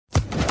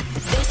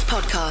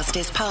podcast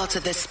is part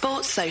of the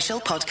Sports Social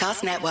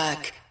Podcast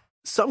Network.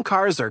 Some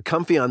cars are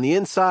comfy on the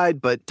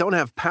inside, but don't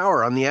have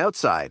power on the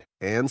outside.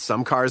 And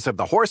some cars have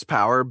the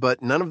horsepower,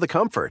 but none of the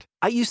comfort.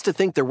 I used to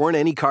think there weren't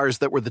any cars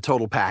that were the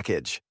total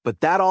package.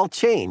 But that all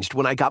changed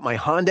when I got my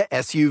Honda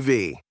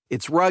SUV.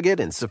 It's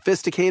rugged and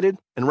sophisticated.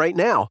 And right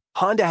now,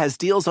 Honda has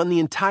deals on the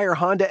entire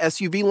Honda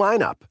SUV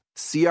lineup.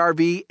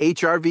 CR-V,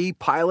 HR-V,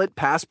 Pilot,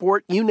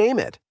 Passport, you name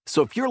it.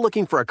 So if you're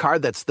looking for a car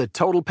that's the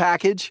total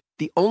package,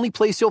 the only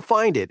place you'll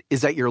find it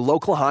is at your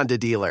local Honda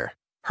dealer.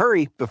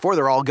 Hurry before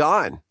they're all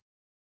gone.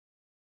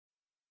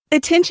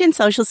 Attention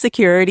Social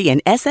Security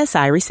and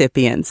SSI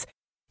recipients.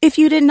 If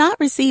you did not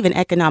receive an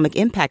economic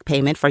impact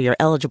payment for your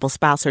eligible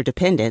spouse or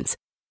dependents,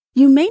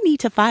 you may need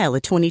to file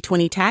a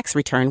 2020 tax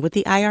return with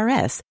the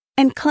IRS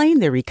and claim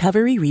the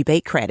recovery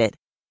rebate credit.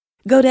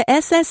 Go to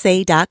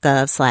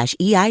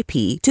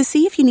ssa.gov/EIP to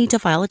see if you need to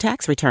file a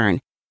tax return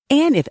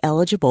and if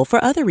eligible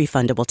for other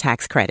refundable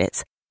tax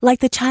credits, like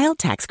the child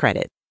tax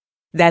credit.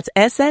 That's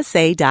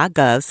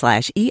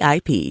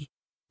ssa.gov/EIP.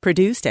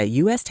 Produced at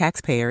U.S.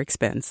 taxpayer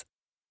expense.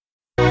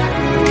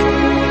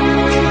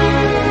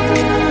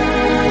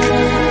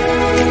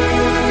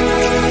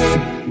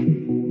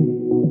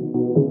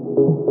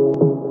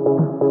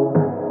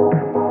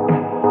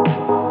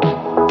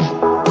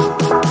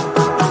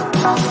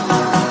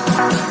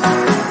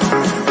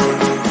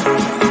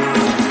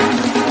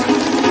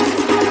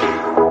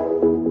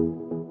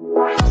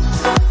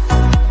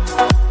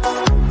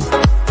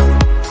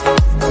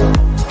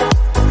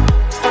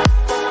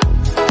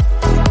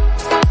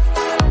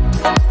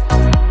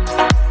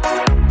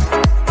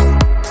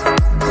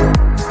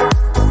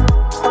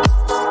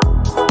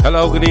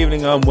 Hello, good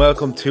evening and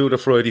welcome to the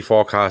Friday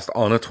forecast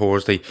on a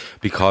Thursday,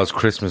 because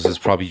Christmas is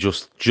probably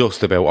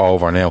just about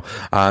over now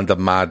and the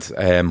mad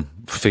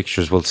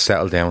fixtures will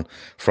settle down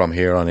from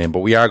here on in.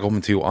 But we are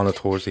going to, on a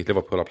Thursday,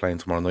 Liverpool are playing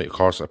tomorrow night, of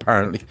course,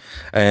 apparently.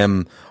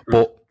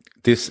 But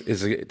this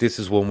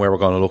is one where we're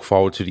going to look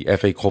forward to the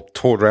FA Cup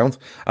third round.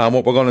 And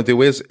what we're going to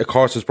do is, of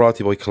course, it's brought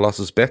to you by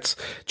Colossus Bets.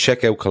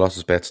 Check out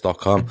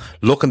colossusbets.com.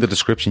 Look in the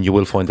description, you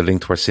will find a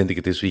link to our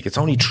syndicate this week. It's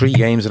only 3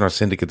 games in our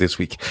syndicate this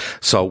week.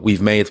 So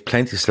we've made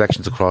plenty of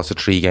selections across the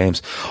 3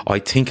 games. I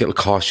think it'll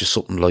cost you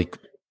something like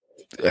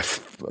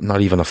not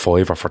even a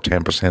fiver for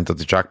 10% of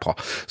the jackpot.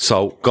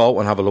 So go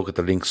and have a look at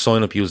the link.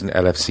 Sign up using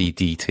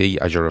LFCDT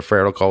as your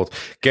referral code.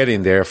 Get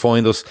in there,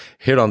 find us,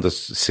 hit on the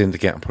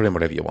syndicate and put in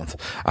whatever you want.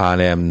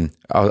 And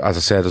as I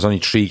said, there's only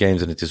 3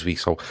 games in it this week,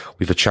 so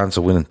we've a chance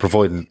of winning,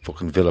 providing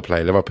fucking Villa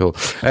play Liverpool.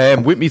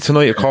 With me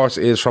tonight, of course,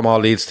 is from All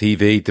Leeds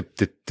TV, the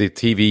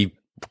TV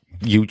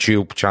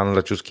YouTube channel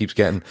that just keeps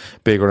getting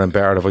bigger and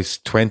better. Device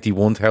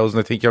 21,000,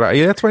 I think you're at.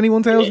 Yeah,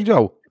 21,000,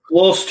 Joe.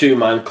 Close to,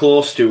 man.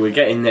 Close to. We're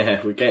getting there.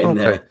 We're getting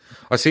there.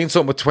 I seen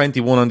something with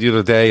 21 on the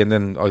other day, and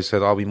then I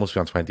said, we must be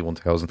on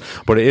 21,000.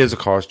 But it is, of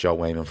course, Joe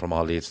Wayman from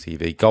All Leeds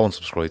TV. Go and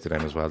subscribe to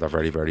them as well. They're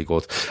very, very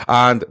good.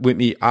 And with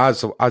me,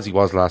 as he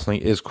was last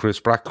night, is Chris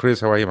Brack.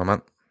 Chris, how are you, my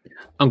man?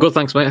 I'm good,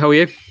 thanks, mate. How are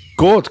you?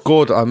 Good.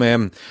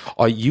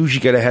 I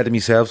usually get ahead of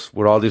myself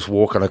with all this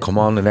work, and I come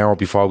on an hour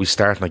before we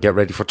start and I get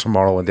ready for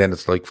tomorrow, and then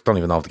it's like, don't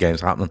even know if the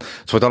game's happening.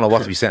 So I don't know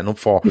what to be setting up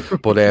for,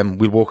 but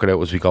we'll work it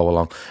out as we go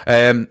along.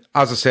 As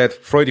I said,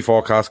 Friday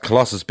forecast,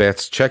 Colossus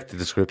Bets, check the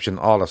description,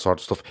 all that sort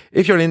of stuff.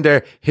 If you're in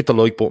there, hit the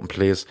like button,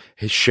 please.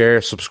 Hit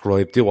share,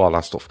 subscribe, do all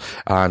that stuff,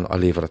 and I'll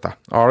leave it at that.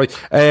 All right.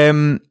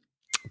 The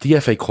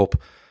FA Cup.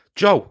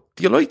 Joe,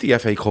 do you like the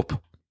FA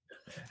Cup?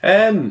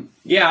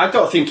 Yeah, I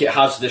don't think it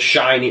has the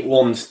shine it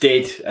once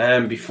did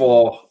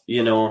before,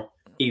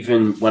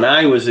 even when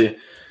I was a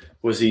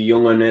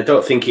young one. I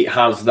don't think it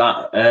has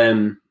that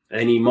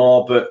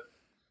anymore. But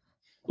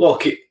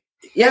look,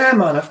 yeah,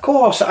 man, of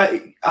course.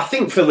 I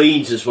think for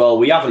Leeds as well,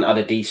 we haven't had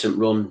a decent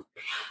run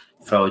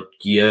for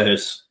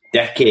years,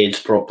 decades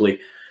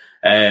probably.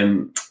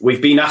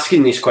 We've been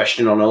asking this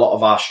question on a lot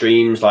of our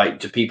streams, like,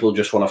 do people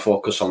just want to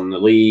focus on the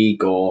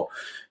league, or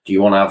do you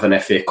want to have an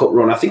FA Cup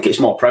run? I think it's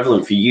more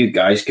prevalent for you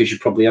guys because you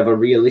probably have a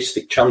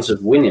realistic chance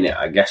of winning it,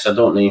 I guess. I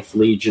don't know if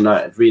Leeds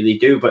United really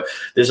do, but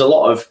there's a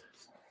lot of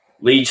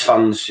Leeds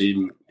fans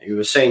who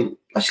are saying,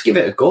 let's give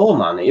it a go,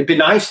 man. It'd be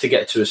nice to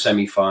get to a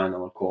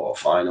semi-final, a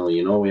quarter-final,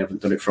 we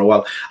haven't done it for a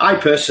while. I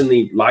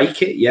personally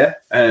like it, yeah.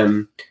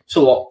 It's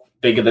a lot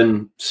bigger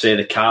than, say,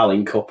 the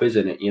Carling Cup,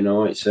 isn't it?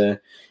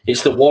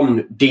 It's the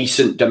one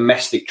decent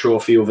domestic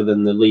trophy other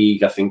than the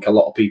league. I think a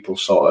lot of people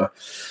sort of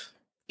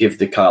give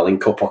the Carling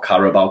Cup or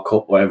Carabao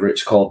Cup, whatever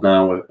it's called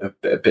now, a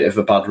bit of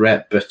a bad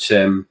rep. But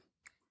yeah,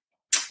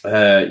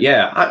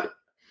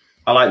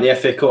 I like the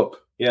FA Cup.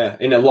 Yeah,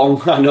 I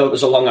know it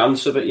was a long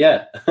answer, but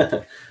yeah.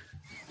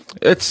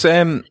 It's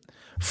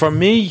for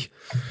me,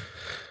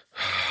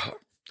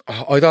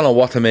 I don't know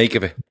what to make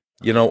of it.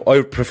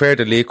 I prefer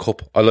the League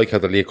Cup. I like how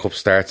the League Cup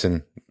starts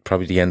in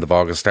probably the end of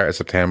August, start of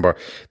September.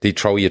 They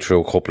throw you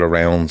through a couple of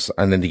rounds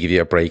and then they give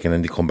you a break and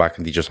then they come back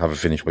and they just have a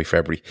finish by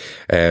February.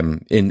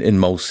 In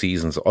most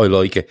seasons, I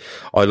like it.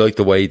 I like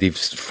the way they've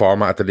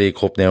formatted the League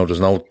Cup now. There's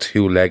no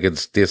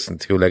two-legged this and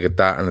two-legged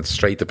that, and it's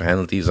straight to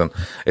penalties, and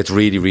it's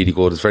really, really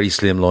good. It's very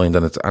slimlined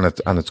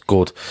and it's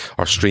good,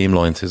 or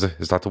streamlined. Is it?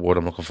 Is that the word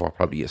I'm looking for?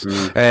 Probably is.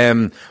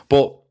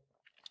 But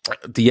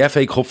the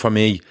FA Cup for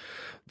me,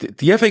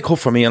 the FA Cup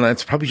for me, and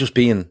it's probably just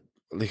being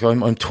like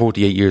I'm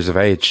 38 years of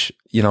age,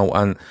 you know,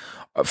 and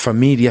for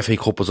me the FA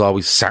Cup was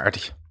always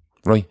Saturday,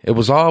 right? It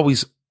was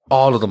always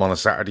all of them on a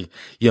Saturday.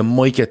 You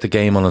might get the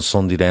game on a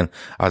Sunday then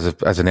as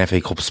an FA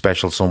Cup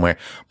special somewhere.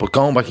 But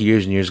going back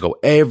years and years ago,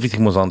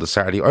 everything was on the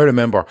Saturday. I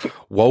remember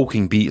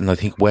Woking beating, I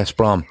think, West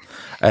Brom.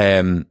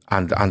 And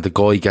the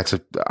guy gets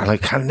it, and I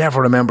can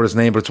never remember his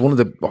name, but it's one of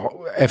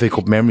the FA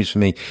Cup memories for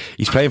me.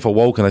 He's playing for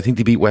Woking. I think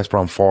they beat West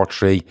Brom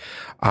 4-3,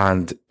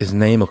 and his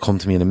name will come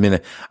to me in a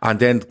minute. And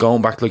then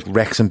going back to like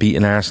Wrexham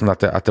beating Arsenal at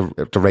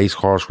the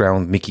racecourse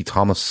ground, Mickey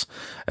Thomas.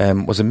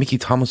 Was it Mickey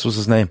Thomas was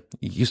his name?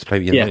 He used to play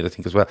with United, I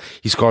think, as well.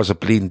 He scores a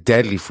bleeding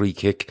deadly free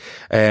kick.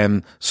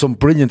 Some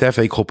brilliant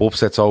FA Cup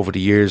upsets over the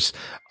years,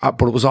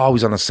 but it was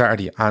always on a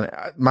Saturday, and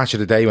Match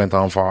of the Day went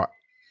on for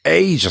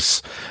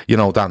ages, you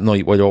know, that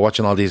night while you were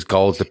watching all these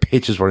goals. The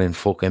pitches were in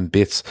fucking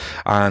bits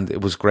and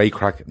it was great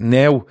crack.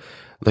 Now,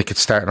 like,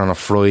 it's starting on a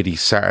Friday,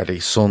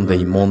 Saturday,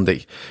 Sunday,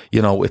 Monday,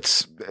 you know,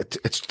 it's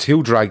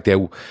too dragged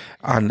out,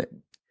 and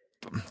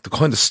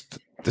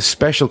the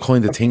special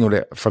kind of thing of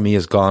it for me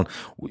is gone.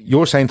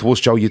 You're saying to us,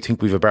 Joe, you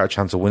think we've a better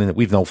chance of winning it.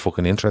 We've no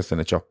fucking interest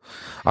in it, Joe.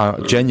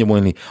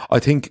 Genuinely, I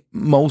think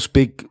most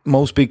big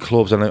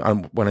clubs,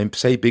 and when I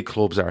say big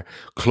clubs, are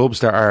clubs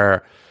that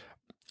are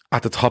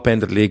at the top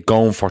end of the league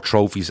going for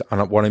trophies.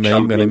 And what I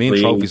mean, when I mean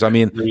trophies, I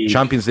mean League.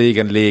 Champions League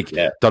and League.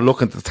 Yeah. They're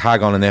looking to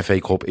tag on an FA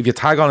Cup. If you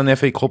tag on an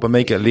FA Cup and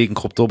make it a League and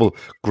Cup double,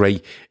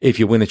 great. If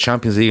you win a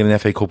Champions League and an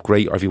FA Cup,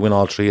 great. Or if you win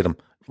all three of them,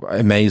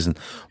 amazing.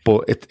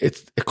 But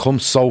it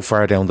comes so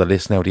far down the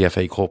list now, the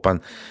FA Cup.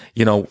 And,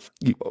 you know,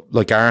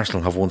 like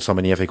Arsenal have won so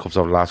many FA Cups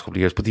over the last couple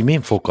of years, but they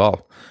mean fuck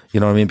all. You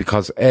know what I mean?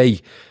 Because A,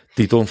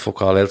 they done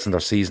fuck all else in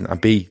their season,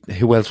 and B,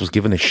 who else was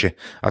giving a shit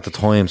at the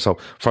time? So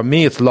for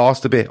me, it's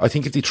lost a bit. I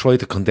think if they try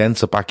to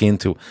condense it back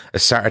into a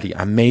Saturday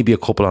and maybe a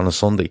couple on a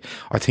Sunday,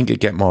 I think it'd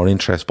get more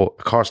interest. But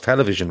of course,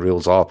 television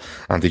rules all,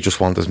 and they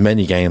just want as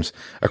many games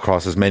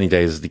across as many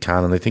days as they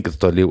can, and I think it's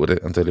diluted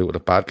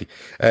it badly.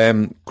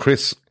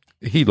 Chris,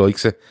 he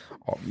likes it.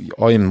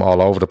 I'm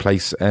all over the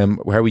place. How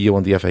are you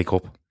on the FA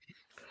Cup?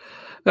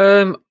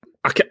 I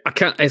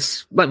can't.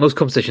 It's like most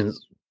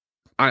competitions.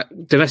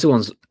 Domestic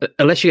ones,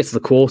 unless you get to the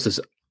quarters,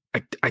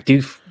 I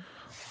do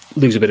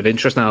lose a bit of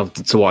interest now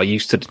to what I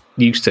used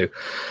to.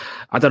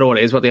 I don't know what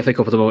it is about the FA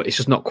Cup at the moment. It's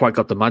just not quite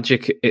got the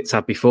magic it's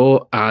had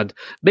before, and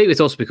maybe it's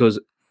also because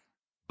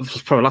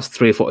for the last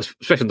 3 or 4,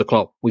 especially the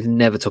club, we've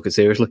never took it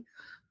seriously.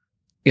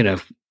 You know,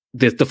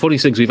 the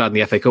funniest things we've had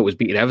in the FA Cup was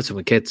beating Everton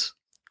with kids,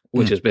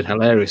 which has been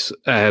hilarious.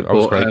 That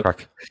was great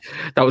crack.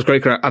 That was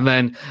great crack. And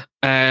then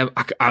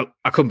I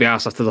couldn't be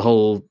arsed after the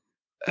whole.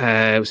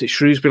 Was it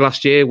Shrewsbury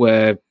last year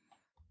where?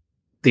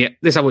 This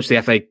is how much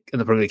the FA and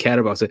the Premier League care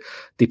about it.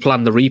 They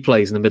plan the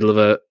replays in the middle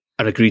of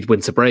an agreed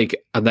winter break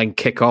and then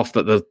kick off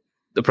that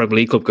the Premier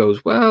League club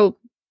goes, well,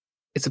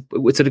 it's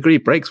an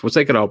agreed break, so we're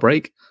taking our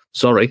break.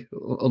 Sorry,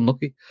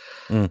 unlucky.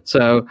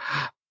 So,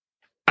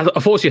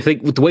 unfortunately, I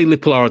think with the way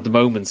Liverpool are at the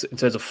moment in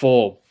terms of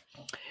form,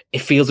 it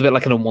feels a bit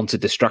like an unwanted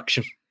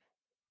distraction.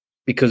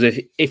 Because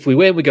if we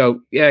win, we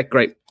go, yeah,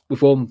 great,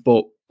 we've won,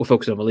 but we're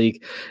focusing on the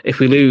league. If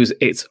we lose,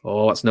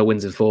 that's no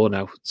wins in 4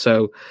 now.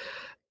 So,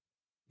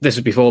 this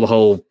was before the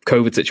whole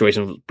COVID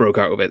situation broke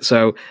out of it.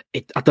 So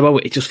at the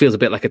moment, it just feels a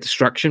bit like a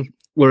distraction.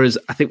 Whereas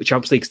I think with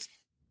Champions League,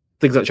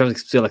 things like Champions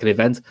League feel like an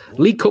event.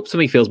 League Cup to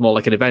me feels more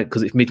like an event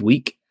because it's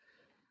midweek.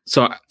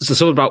 So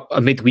something about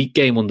a midweek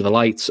game under the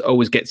lights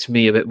always gets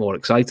me a bit more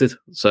excited.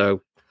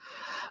 So,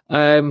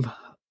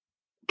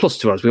 plus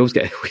 2 hours, we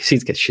seem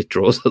to get shit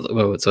draws at the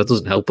moment, so it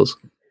doesn't help us.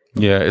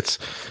 Yeah, it's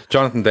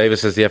Jonathan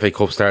Davis says the FA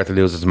Cup started to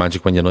lose its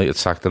magic when United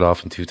sacked it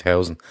off in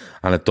 2000,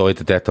 and it died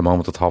to death the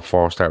moment the top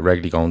 4 start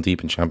regularly going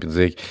deep in Champions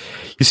League.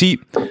 You see,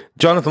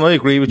 Jonathan, I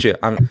agree with you,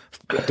 and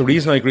the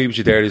reason I agree with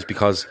you there is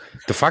because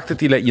the fact that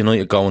they let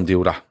United go and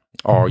do that,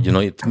 or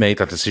United made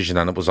that decision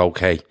and it was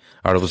okay,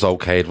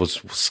 it was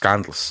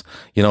scandalous,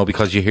 you know,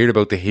 because you hear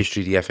about the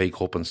history of the FA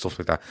Cup and stuff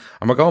like that,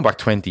 and we're going back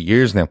 20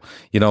 years now,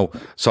 you know,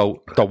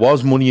 so there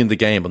was money in the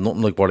game, but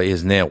nothing like what it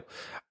is now.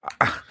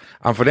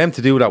 And for them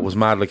to do that was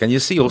mad. Like, and you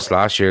see us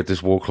last year at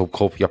this World Club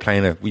Cup,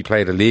 we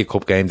played a League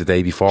Cup game the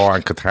day before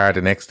and Qatar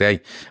the next day.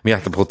 We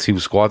had to put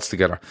 2 squads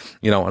together,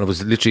 you know, and it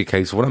was literally a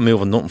case of, we're not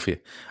moving nothing for you.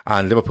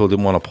 And Liverpool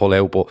didn't want to pull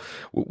out, but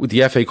with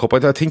the FA Cup,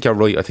 I think you're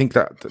right. I think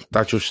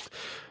that just,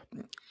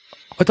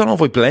 I don't know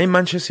if I blame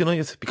Manchester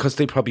United because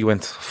they probably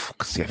went, fuck,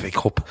 it's the FA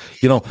Cup,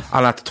 you know,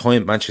 and at the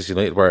time Manchester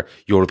United were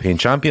European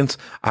champions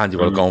and they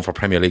were going for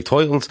Premier League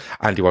titles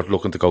and they were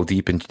looking to go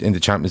deep in the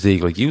Champions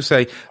League, like you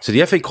say. So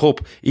the FA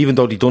Cup, even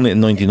though they done it in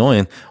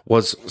 99,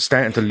 was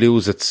starting to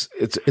lose its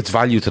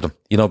value to them,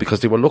 you know, because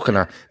they were looking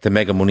at the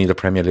mega money of the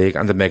Premier League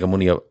and the mega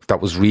money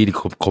that was really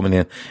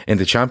coming in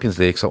the Champions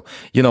League. So,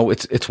 you know,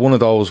 it's one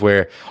of those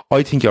where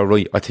I think you're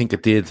right. I think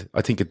it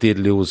did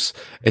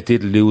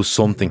lose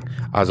something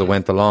as it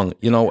went along.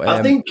 You know,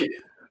 I think,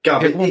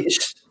 Gavin,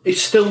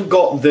 it's still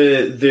got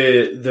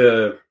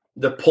the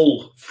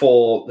pull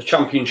for the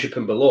Championship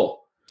and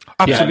below.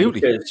 Absolutely.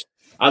 Because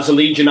as a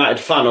Leeds United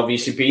fan,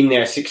 obviously being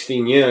there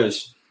 16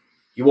 years,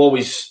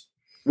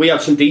 we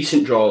had some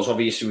decent draws.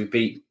 Obviously, we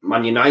beat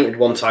Man United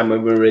one time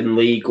when we were in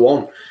League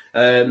One.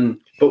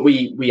 But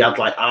we had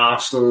like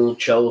Arsenal,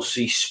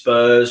 Chelsea,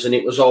 Spurs, and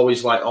it was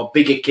always like a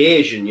big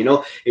occasion, you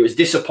know. It was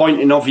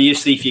disappointing,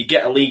 obviously, if you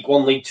get a League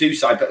One, League Two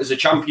side, but as a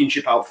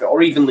Championship outfit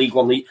or even League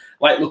One,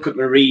 like look at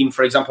Marine,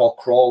 for example, or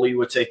Crawley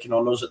were taking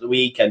on us at the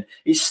weekend.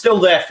 It's still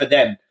there for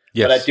them.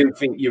 Yes. But I do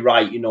think you're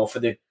right, you know, for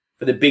the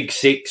big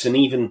six, and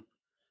even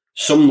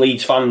some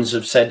Leeds fans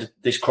have said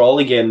this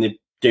Crawley game they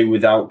do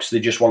without because they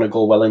just want to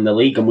go well in the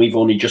league, and we've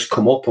only just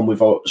come up, and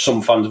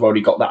some fans have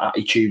already got that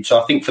attitude. So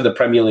I think for the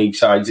Premier League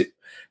sides, it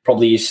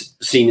probably is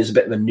seen as a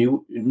bit of a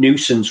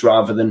nuisance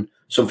rather than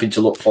something to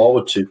look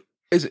forward to.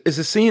 Is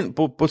a scene,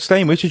 but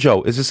staying with you,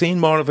 Joe, is a scene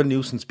more of a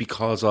nuisance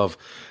because of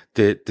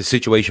the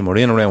situation we're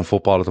in around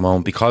football at the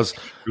moment? Because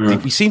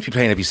we seem to be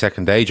playing every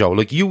second day, Joe.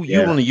 Like you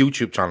run a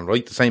YouTube channel,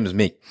 right? The same as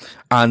me,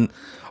 and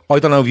I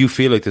don't know if you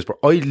feel like this, but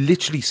I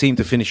literally seem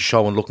to finish a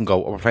show and look and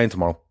go, "Oh, we're playing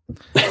tomorrow."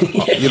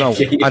 You know,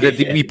 and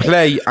then we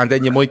play, and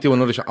then you might do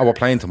another show. Oh, we're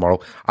playing tomorrow,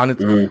 and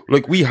it's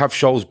like we have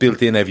shows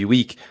built in every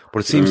week, but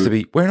it seems to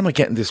be where am I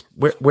getting this?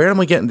 Where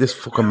am I getting this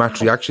fucking match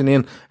reaction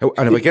in?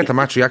 And if I get the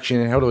match reaction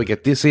in, how do I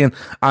get this in?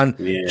 And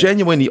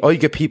genuinely, I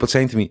get people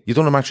saying to me, "You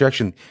done a match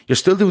reaction? You're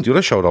still doing the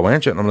other show, though,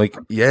 aren't you?" And I'm like,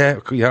 "Yeah,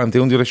 I'm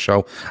doing the other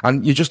show."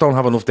 And you just don't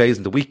have enough days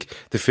in the week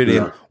to fit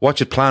in what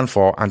you plan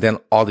for, and then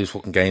all these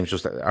fucking games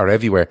just are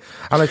everywhere.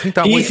 And I think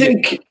that. Do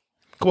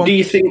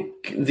you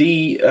think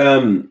the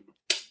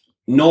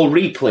no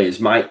replays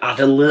might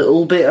add a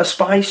little bit of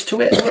spice to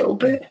it, a little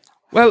bit?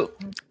 Well,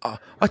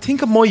 I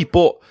think it might,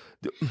 but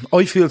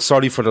I feel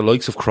sorry for the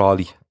likes of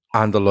Crawley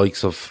and the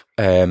likes of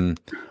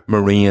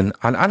Marine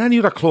and any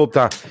other club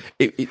that,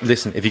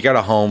 listen, if you get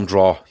a home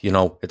draw, you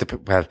know,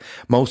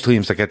 most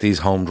teams that get these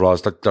home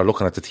draws, they're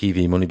looking at the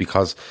TV money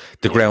because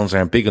the grounds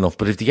aren't big enough.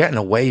 But if you get an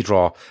away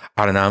draw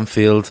at an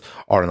Anfield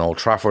or an Old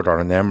Trafford or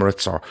an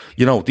Emirates or,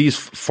 you know, these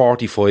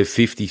 45,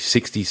 50,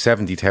 60,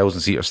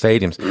 70,000 seater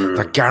stadiums,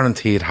 they're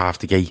guaranteed half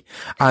the gate.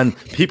 And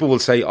people will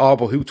say, oh,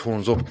 but who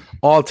turns up?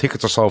 All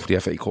tickets are sold for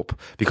the FA Cup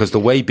because the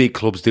way big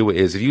clubs do it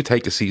is if you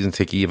take a season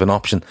ticket, you have an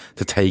option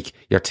to take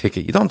your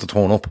ticket. You don't have to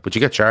turn up, but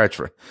you get charged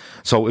for it.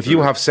 So if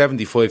you have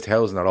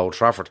 75,000 at Old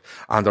Trafford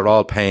and they're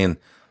all paying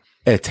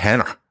a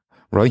tenner,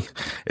 right?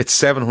 It's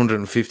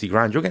 750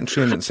 grand. You're getting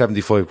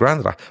 375 grand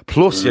of that.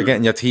 Plus you're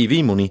getting your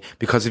TV money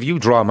because if you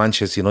draw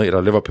Manchester United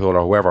or Liverpool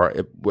or whoever,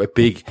 a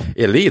big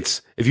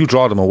elites, if you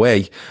draw them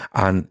away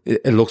and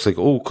it looks like,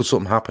 oh, could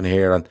something happen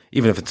here? And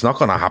even if it's not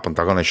going to happen,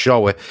 they're going to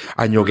show it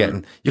and you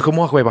can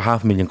walk away with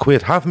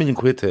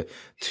 £500,000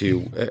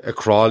 to a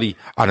Crawley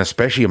and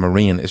especially a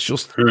Marine. It's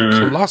just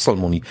colossal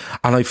money.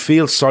 And I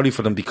feel sorry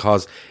for them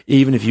because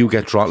even if you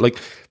get drawn, like,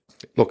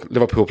 look,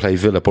 Liverpool play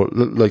Villa, but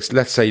like,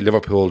 let's say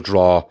Liverpool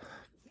draw,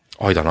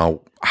 I don't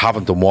know,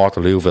 haven't done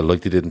Waterlooville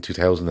like they did in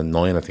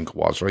 2009, I think it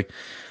was, right?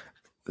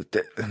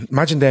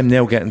 Imagine them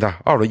now getting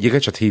that. All right, you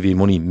get your TV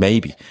money,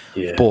 maybe,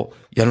 but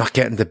you're not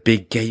getting the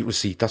big gate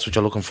receipt. That's what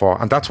you're looking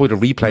for. And that's why the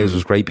replays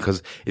was great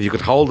because if you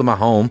could hold them at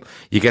home,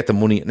 you get the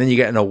money and then you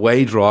get an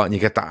away draw and you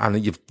get that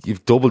and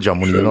you've doubled your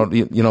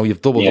money, you know,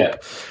 you've doubled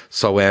up.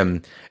 So,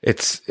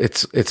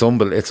 it's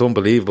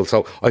unbelievable.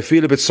 So I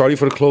feel a bit sorry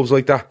for the clubs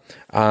like that.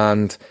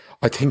 And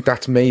I think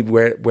that's maybe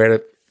where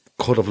it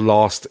could have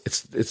lost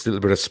its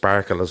little bit of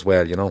sparkle as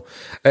well, you know.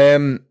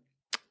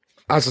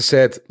 As I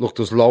said, look,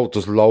 there's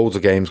loads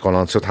of games going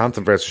on.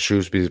 Southampton versus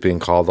Shrewsbury is being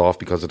called off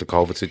because of the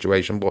COVID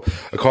situation. But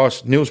of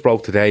course, news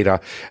broke today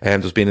that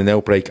there's been an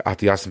outbreak at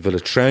the Aston Villa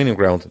training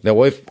ground.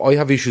 Now, I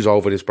have issues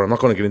over this, but I'm not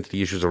going to get into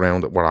the issues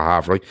around it, what I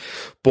have, right?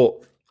 But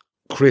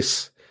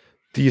Chris,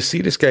 do you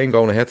see this game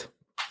going ahead?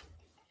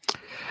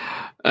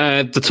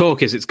 The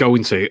talk is it's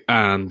going to,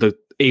 and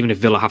even if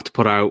Villa have to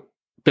put out,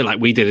 a bit like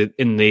we did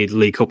in the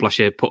League Cup last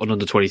year, put an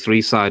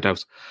under-23 side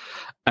out.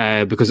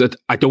 Because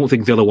I don't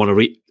think Villa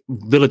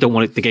don't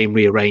want the game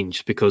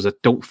rearranged because I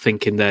don't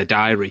think in their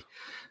diary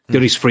the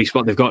only free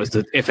spot they've got is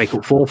the FA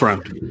Cup fourth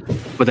round.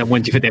 But then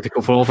when do you fit the FA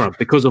Cup fourth round?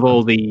 Because of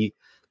all the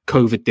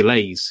COVID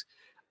delays,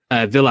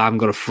 Villa haven't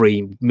got a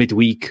free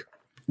midweek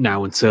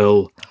now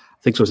until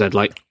I think so said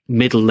like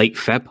late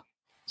Feb,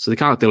 so they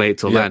can't delay it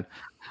till then.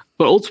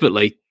 But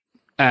ultimately,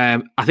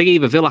 I think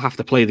either Villa have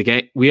to play the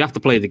game, we have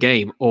to play the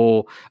game,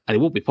 and it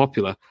won't be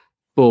popular,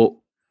 but.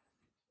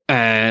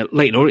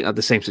 Leyton Orient had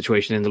the same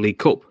situation in the League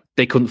Cup.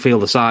 They couldn't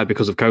field the side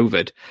because of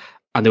COVID,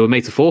 and they were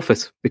made to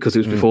forfeit because it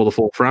was before the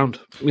fourth round.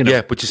 You know,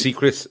 Yeah, but you see,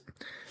 Chris,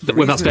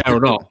 whether that's fair or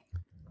not.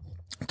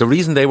 the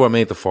reason they were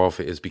made to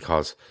forfeit is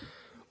because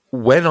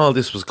when all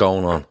this was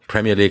going on,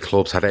 Premier League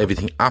clubs had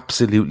everything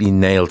absolutely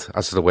nailed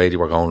as to the way they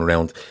were going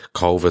around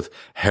COVID,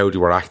 how they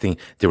were acting.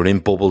 They were in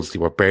bubbles. They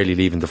were barely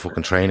leaving the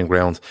fucking training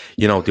ground.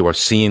 You know, they were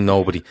seeing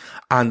nobody.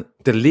 And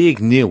the league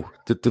knew,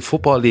 the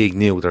Football League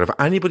knew that if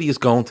anybody is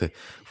going to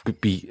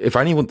if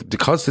anyone,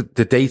 because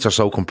the dates are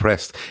so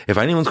compressed, if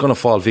anyone's going to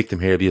fall victim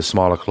here, it'll be a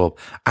smaller club.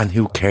 And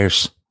who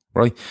cares?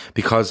 Right?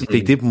 Because they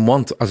didn't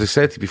want, as I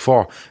said to you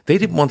before, they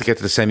didn't want to get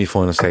to the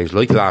semi-final stage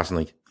like last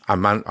night.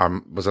 And I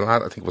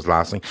think it was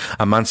last night.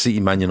 And Man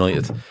City, Man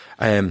United.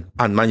 And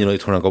Man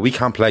United turn and go, we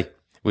can't play.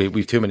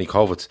 We've too many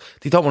COVIDs.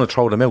 They don't want to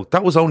throw them out.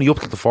 That was only up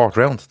to the fourth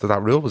round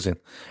that rule was in.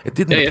 It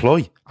didn't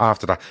apply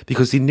after that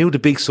because they knew the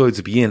big sides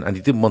would be in and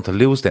they didn't want to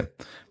lose them.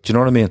 Do you know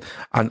what I mean?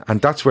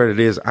 And that's where it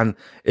is. And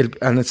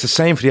it's the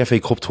same for the FA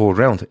Cup third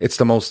round. It's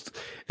the most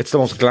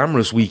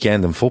glamorous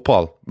weekend in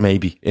football,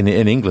 maybe in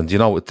England. You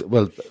know,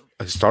 well,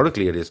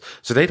 historically it is.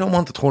 So they don't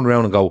want to turn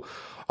around and go,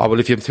 oh, well,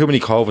 if you have too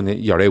many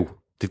COVID, you're out.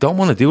 They don't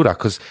want to do that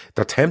because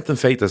they're tempting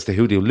fate as to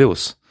who they'll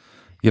lose.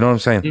 You know what I'm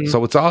saying? Mm.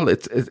 So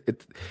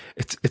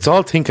it's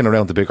all thinking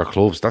around the bigger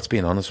clubs. That's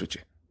being honest with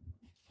you.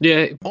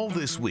 Yeah. All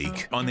this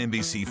week on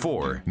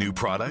NBC4, new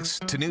products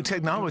to new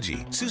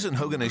technology. Susan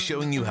Hogan is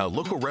showing you how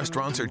local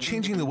restaurants are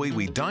changing the way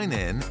we dine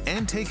in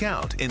and take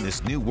out in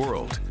this new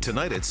world.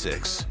 Tonight at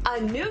 6.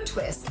 A new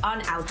twist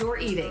on outdoor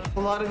eating. A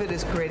lot of it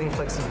is creating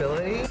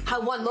flexibility.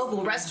 How one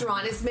local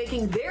restaurant is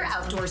making their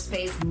outdoor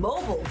space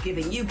mobile,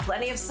 giving you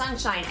plenty of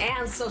sunshine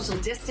and social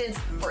distance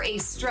for a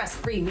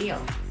stress-free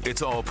meal.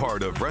 It's all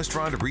part of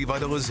restaurant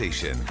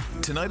revitalization.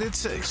 Tonight at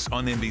 6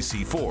 on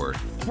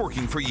NBC4,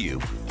 working for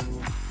you.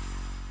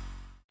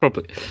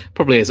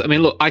 Probably is. I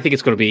mean, look, I think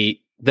it's going to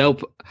be. Now,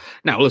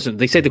 listen.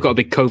 They say they've got a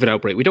big COVID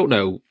outbreak. We don't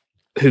know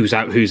who's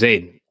out, who's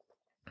in,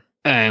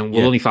 and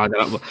we'll only find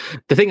out.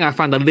 The thing I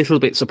find a little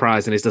bit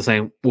surprising is they're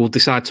saying we'll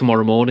decide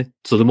tomorrow morning.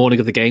 So the morning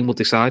of the game, we'll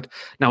decide.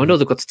 Now I know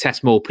they've got to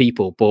test more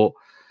people, but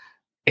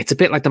it's a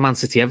bit like the Man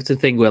City Everton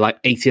thing, where like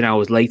 18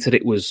 hours later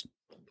it was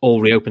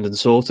all reopened and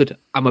sorted.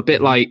 I'm a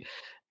bit like,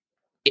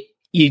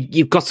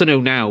 you've got to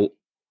know now,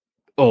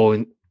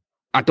 or.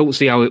 I don't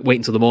see how wait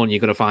until the morning you're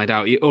going to find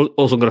out. You're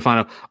also going to find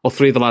out,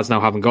 3 of the lads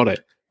now haven't got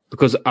it.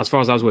 Because as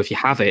far as I was aware, if you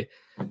have it,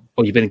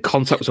 or you've been in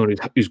contact with someone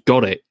who's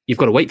got it, you've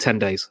got to wait 10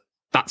 days.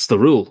 That's the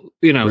rule.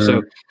 You know,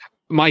 So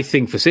my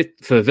thing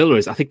for Villa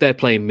is I think they're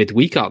playing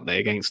midweek, aren't they,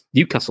 against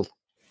Newcastle?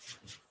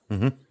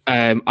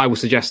 Mm-hmm. I would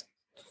suggest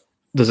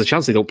there's a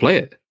chance they don't play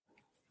it.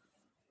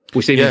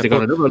 We see if they've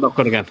got another knock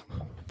on again.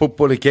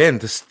 But again,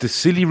 the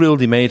silly rule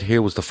they made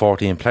here was the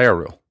 14-player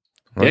rule.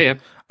 Right? Yeah.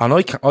 And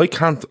I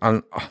can't,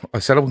 and I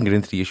said I wouldn't get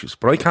into the issues,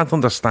 but I can't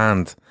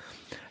understand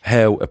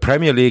how a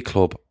Premier League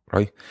club,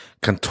 right,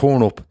 can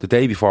turn up the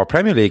day before a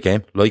Premier League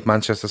game, like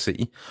Manchester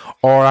City,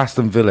 or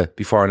Aston Villa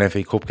before an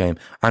FA Cup game,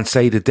 and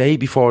say the day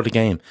before the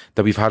game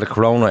that we've had a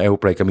corona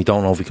outbreak and we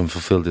don't know if we can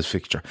fulfil this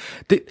fixture.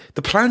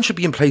 The plan should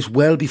be in place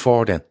well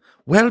before then.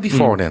 Well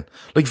before then.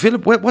 Like Villa,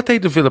 what day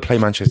did Villa play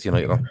Manchester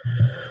United on?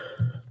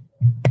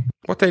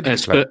 What day did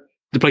they play?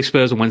 They play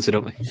Spurs on Wednesday,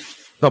 don't they?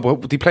 No,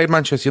 but they played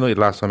Manchester United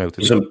last time out.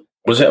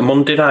 Was it a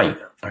Monday night?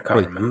 I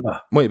can't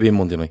remember. Might be a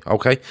Monday night.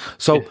 Okay.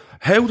 So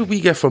how do we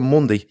get from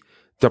Monday,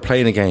 they're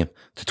playing a game,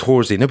 to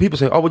Thursday? Now people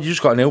say, oh, well, you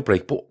just got an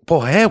outbreak. But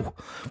how?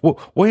 Well,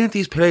 why aren't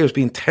these players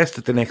being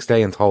tested the next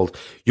day and told,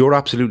 you're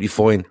absolutely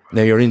fine,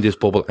 now you're in this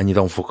bubble and you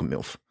don't fucking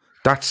move?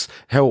 That's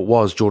how it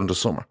was during the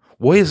summer.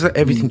 Why is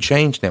everything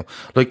changed now?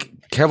 Like,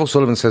 Kev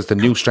O'Sullivan says the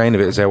new strain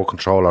of it is out of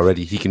control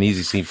already. He can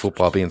easily see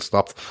football being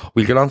stopped.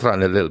 We'll get onto that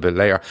in a little bit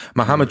later.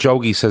 Mohamed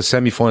Jogi says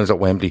semi-finals at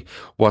Wembley.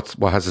 What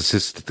has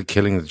assisted the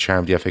killing of the charm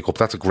of the FA Cup?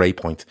 That's a great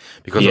point.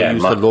 Because I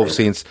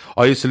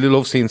used to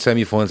love seeing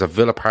semi-finals at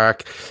Villa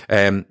Park.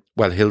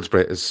 Well,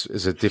 Hillsborough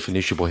is a different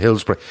issue, but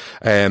Hillsborough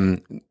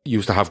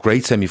used to have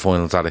great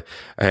semi-finals at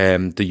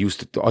it. They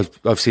used to.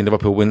 I've seen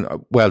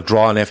Liverpool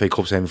draw an FA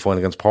Cup semi-final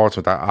against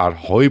Portsmouth at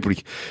Highbury.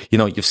 You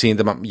know, you've seen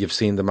them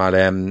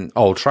at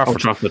Old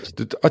Trafford.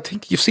 I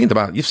think you've seen them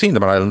at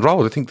Elland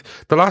Road. I think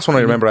the last one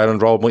I remember at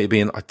Elland Road might have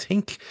been, I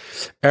think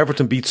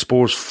Everton beat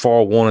Spurs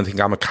 4-1. I think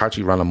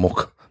Amokachi ran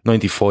amok.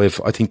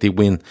 95, I think they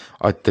win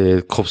at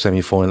the Cup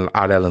semi-final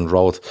at Elland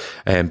Road,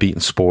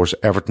 beating Spurs.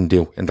 Everton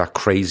do, in that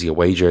crazy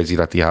away jersey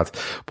that they had.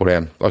 But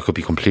I could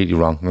be completely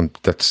wrong, and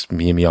that's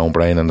me and my own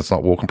brain, and it's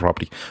not working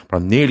properly. But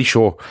I'm nearly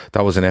sure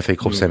that was an FA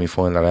Cup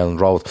semi-final at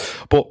Elland Road.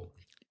 But,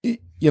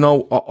 you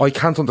know, I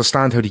can't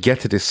understand how they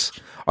get to this.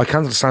 I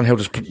can't understand how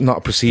there's not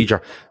a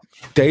procedure.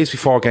 Days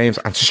before games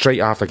and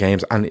straight after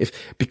games, and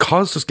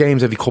because there's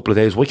games every couple of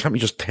days, why can't we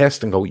just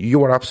test and go,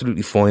 you are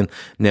absolutely fine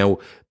now,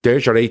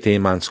 there's your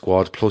 18-man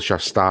squad plus your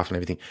staff and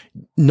everything,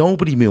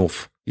 nobody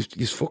move,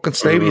 you fucking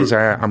stay where you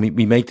are, and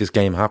we make this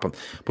game happen.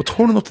 But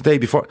turning up the day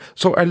before,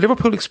 so are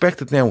Liverpool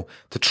expected now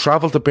to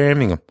travel to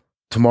Birmingham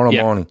tomorrow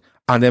morning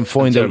and then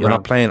find out you're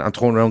not playing and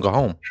turn around and go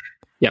home?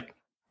 Yep,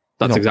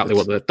 that's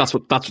exactly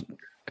that's.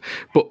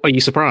 But are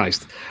you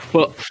surprised?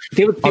 Well,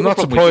 I'm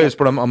not surprised,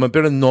 but I'm a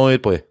bit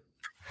annoyed by it.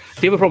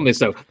 The other problem is,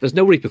 though, there's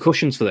no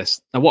repercussions for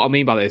this. And what I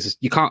mean by this is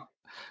you can't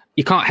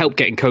help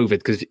getting COVID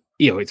because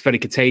it's very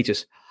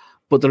contagious.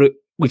 But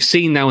we've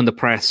seen now in the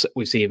press,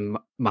 we've seen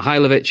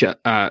Mihailovic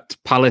at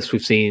Palace,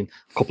 we've seen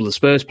a couple of the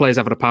Spurs players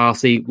having a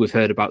party, we've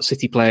heard about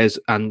City players,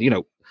 and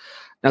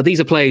now these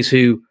are players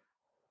who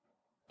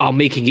are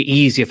making it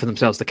easier for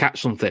themselves to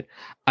catch something.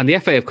 And the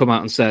FA have come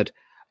out and said,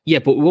 yeah,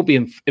 but we won't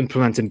be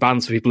implementing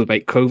bans for people who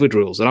break COVID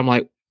rules. And I'm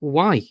like,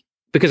 why?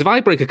 Because if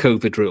I break a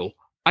COVID rule,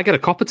 I get a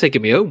copper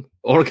taking me home,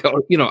 or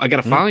I get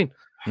a fine.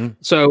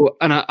 So,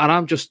 and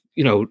I'm just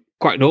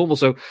quite normal.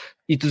 So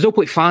there's no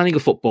point fining a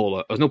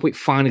footballer. There's no point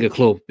fining a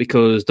club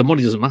because the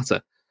money doesn't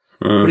matter.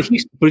 But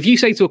if you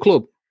say to a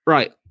club,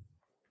 right,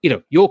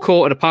 you're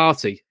caught at a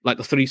party like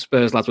the 3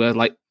 Spurs lads were,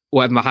 like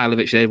whatever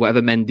Mihailovic did,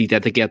 whatever Mendy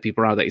did to get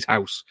people around at his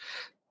house,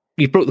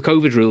 you broke the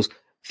COVID rules,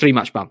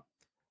 3-match ban.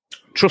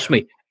 Trust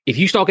me. If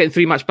you start getting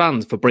 3-match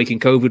bans for breaking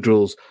COVID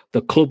rules,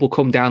 the club will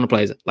come down on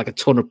players like a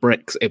ton of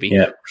bricks. It'll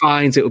be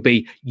fines. It'll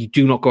be you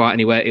do not go out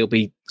anywhere. It'll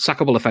be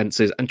sackable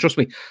offences. And trust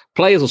me,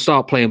 players will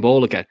start playing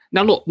ball again.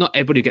 Now, look, not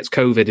everybody who gets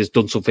COVID has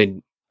done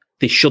something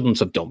they shouldn't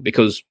have done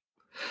because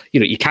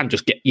you can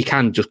just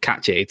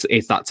catch it.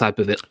 It's that type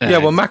of it.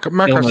 Well,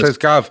 Macca says,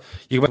 Gav,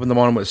 you went up in the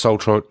morning with a sore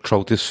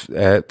throat. This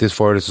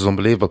virus is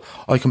unbelievable.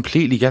 I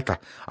completely get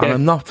that,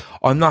 and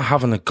I'm not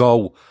having a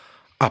go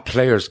at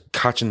players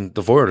catching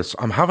the virus.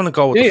 I'm having a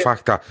go at the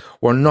fact that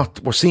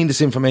we're seeing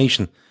this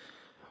information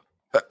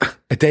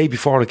a day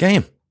before a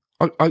game.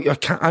 I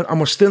can't, and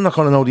we're still not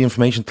going to know the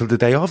information till the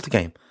day of the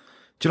game.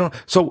 Do you know?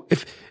 So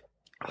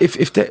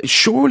if they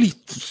surely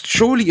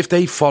if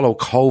they follow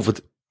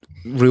COVID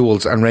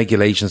rules and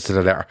regulations to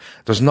the letter,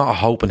 there's not a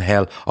hope in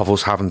hell of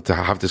us having to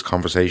have this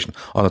conversation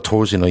on a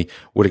Thursday night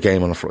with a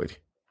game on a Friday.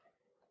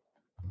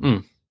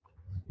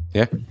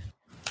 Yeah.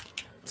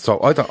 So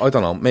I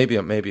don't know. Maybe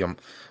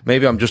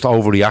I'm just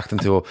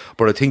overreacting to it.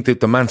 But I think that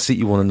the Man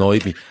City one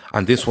annoyed me,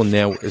 and this one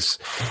now is.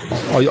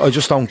 I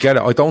just don't get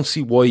it. I don't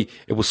see why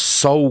it was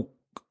so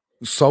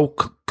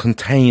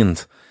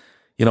contained.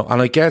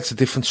 And I get it's a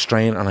different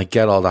strain, and I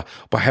get all that.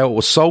 But how it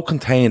was so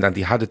contained, and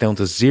they had it down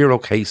to 0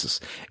 cases.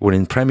 We're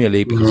in Premier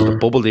League because of the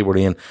bubble they were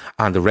in,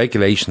 and the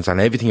regulations and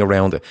everything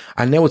around it.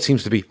 And now it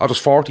seems to be, there's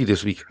 40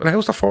 this week. And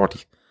how's the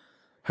 40?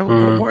 What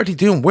are they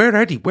doing? Where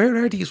are they?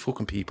 Where are these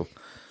fucking people?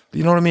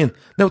 You know what I mean?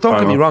 Now, don't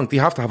get me wrong, they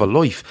have to have a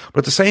life.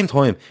 But at the same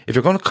time, if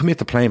you're going to commit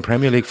to playing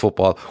Premier League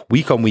football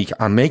week on week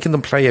and making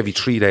them play every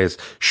 3 days,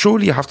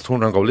 surely you have to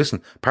turn around and go,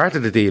 listen, part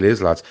of the deal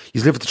is, lads,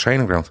 you live at the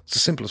training ground. It's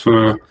as simple as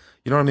that.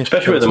 You know what I mean?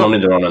 Especially with the money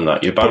they're on and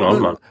that. You're bang on,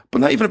 man.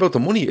 But not even about the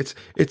money.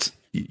 It's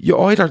you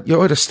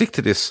either stick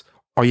to this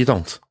or you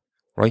don't.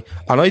 Right,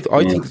 and I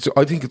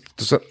think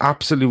there's an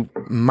absolute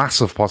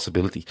massive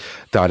possibility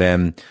that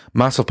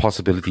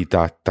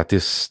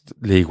this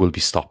league will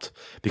be stopped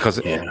because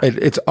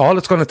it's all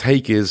it's going to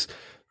take is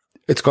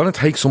it's going to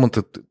take someone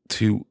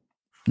to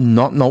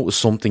not notice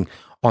something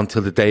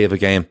until the day of a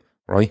game,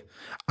 right?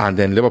 And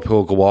then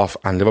Liverpool go off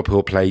and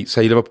Liverpool play.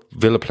 Say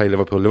Villa play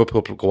Liverpool.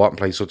 Liverpool go out and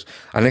play such.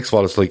 And next of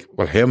all, it's like,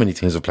 well, how many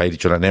teams have played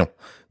each other now?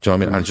 Do you know what I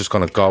mean? And it's just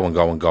going to go and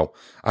go and go.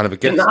 And if it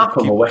gets, didn't that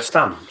happen with West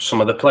Ham?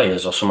 Some of the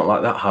players or something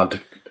like that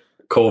had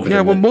COVID.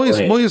 Yeah, well,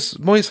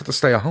 Moyes had to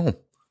stay at home.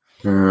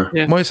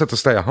 Moyes had to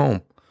stay at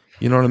home.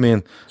 You know what I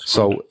mean?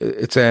 So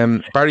it's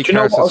Barry. Do you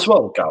know what as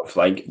well,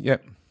 Gav?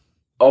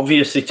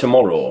 Obviously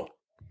tomorrow,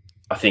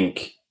 I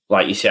think,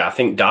 like you say, I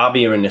think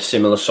Derby are in a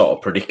similar sort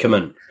of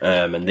predicament,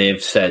 and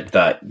they've said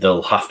that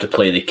they'll have to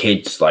play the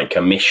kids like a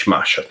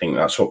mishmash. I think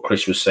that's what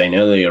Chris was saying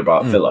earlier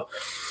about Villa.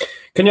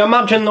 Can you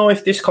imagine, though,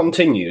 if this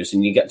continues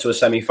and you get to a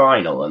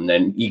semi-final and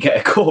then you get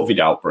a COVID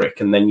outbreak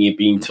and then you're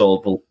being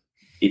told, well,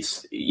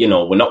 it's,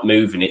 we're not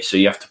moving it, so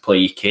you have to play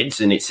your kids,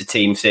 and it's a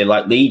team, say,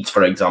 like Leeds,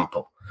 for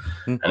example.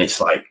 And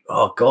it's like,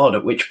 oh, God,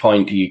 at which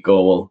point do you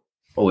go,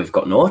 well, we've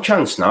got no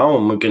chance now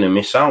and we're going to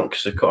miss out?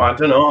 Because I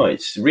don't know.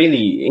 It's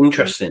really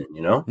interesting,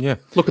 Yeah.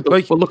 Look at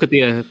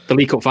the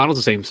League Cup finals,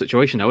 the same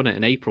situation now, isn't it,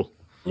 in April?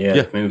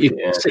 Yeah.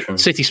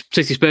 City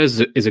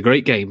Spurs is a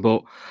great game,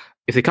 but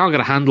if they can't get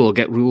a handle or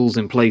get rules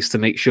in place to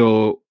make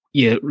sure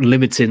you're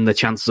limiting the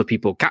chances of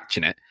people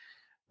catching it,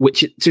 which,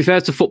 to be fair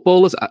to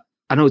footballers,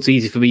 I know it's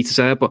easy for me to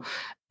say, but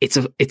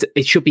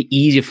it should be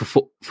easier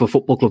for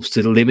football clubs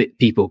to limit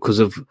people because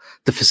of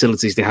the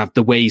facilities they have,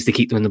 the ways they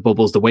keep them in the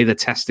bubbles, the way they're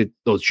tested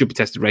or should be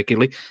tested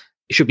regularly.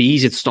 It should be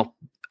easier to stop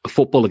a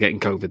footballer getting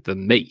COVID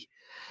than me.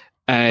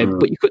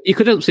 But you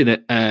could end up seeing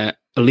a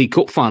League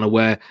Cup final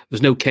where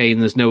there's no Kane,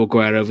 there's no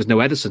Aguero, there's no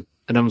Ederson,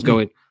 and everyone's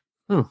going,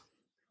 oh.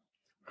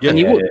 Yeah,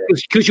 and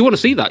because you want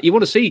to see that. You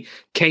want to see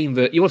Kane.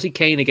 You want to see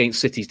Kane against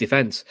City's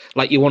defence,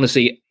 like you want to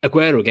see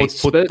Aguero against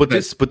Spurs. But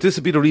this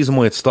would be the reason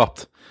why it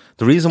stopped.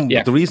 The reason.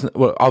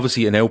 Well,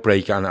 obviously an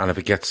outbreak, and if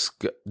it gets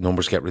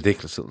numbers get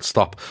ridiculous, it'll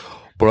stop.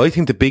 But I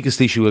think the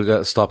biggest issue will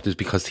get stopped is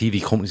because TV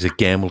companies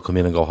again will come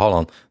in and go, hold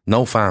on,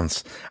 no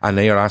fans, and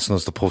they are asking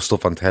us to post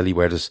stuff on telly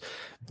where there's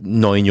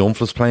 9 young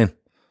fellas playing.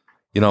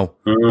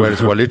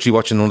 Whereas we're literally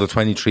watching under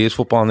 23s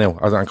football now,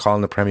 and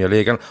calling the Premier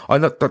League. And I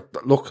know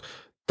that look.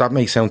 That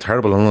may sound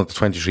terrible on the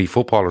 23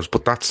 footballers,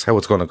 but that's how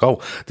it's going to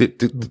go.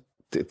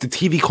 the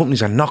TV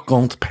companies are not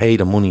going to pay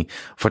the money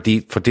for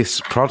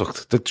this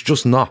product. They're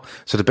just not.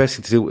 So the best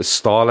thing to do is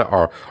stall it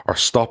or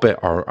stop it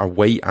or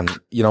wait, and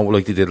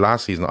like they did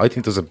last season. I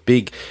think there's a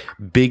big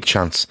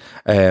chance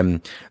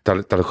that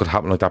it could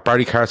happen like that.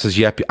 Barry Carr says,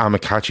 "Yep, I'm a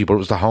catchy," but it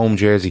was the home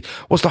jersey.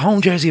 Was the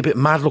home jersey a bit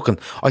mad looking?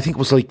 I think it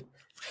was like.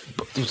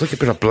 There was like a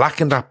bit of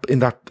black in that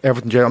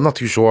Everton jersey. I'm not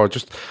too sure.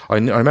 I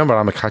remember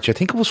I'm a catchy. I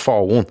think it was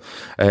 4-1.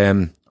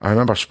 I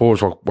remember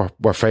Spurs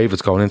were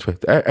favourites going into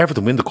it.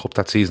 Everton win the cup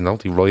that season,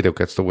 don't they? Rideout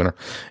gets the winner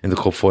in the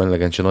cup final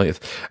against United.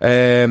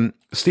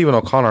 Stephen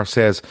O'Connor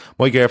says,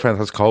 my girlfriend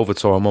has COVID,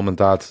 so has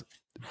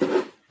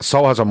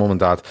her mum and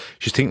dad.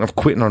 She's thinking of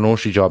quitting her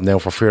nursery job now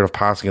for fear of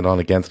passing it on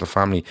again to the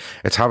family.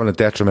 It's having a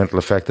detrimental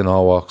effect in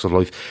all walks of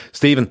life.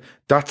 Stephen,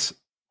 that's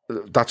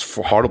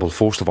horrible,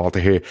 first of all, to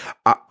hear.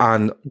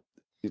 And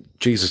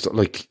Jesus,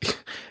 like,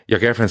 your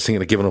girlfriend's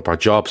thinking of giving up her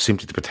job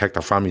simply to protect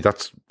her family.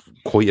 That's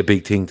quite a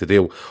big thing to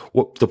do.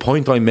 What the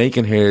point I'm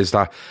making here is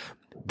that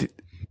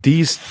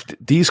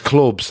these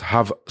clubs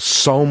have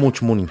so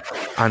much money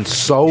and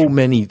so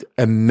many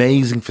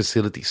amazing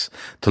facilities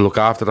to look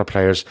after their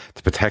players,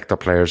 to protect their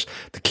players,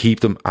 to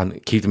keep them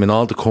in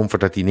all the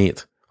comfort that they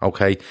need.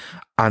 Okay,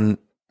 and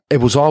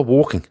it was all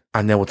working,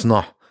 and now it's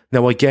not.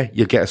 Now, I get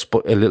you get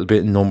a little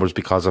bit in numbers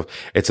because of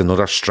it's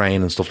another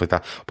strain and stuff like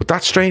that. But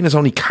that strain is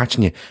only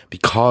catching you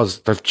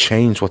because they've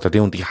changed what they're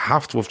doing. They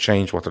have to have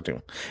changed what they're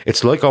doing.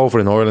 It's like over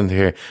in Ireland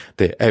here,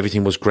 that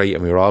everything was great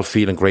and we were all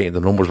feeling great and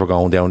the numbers were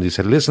going down. And they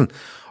said, listen,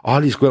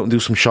 all these go out and do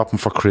some shopping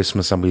for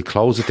Christmas and we'll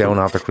close it down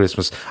after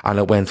Christmas. And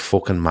it went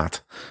fucking mad,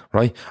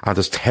 right? And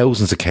there's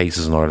thousands of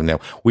cases in Ireland now.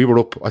 We were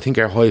up, I think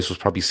our highest was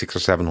probably 600 or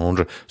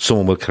 700.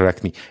 Someone will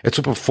correct me. It's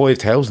up at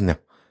 5,000 now.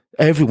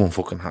 Everyone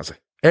fucking has it.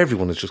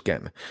 Everyone is just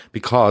getting it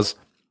because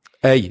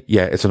A,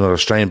 yeah, it's another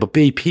strain, but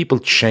B, people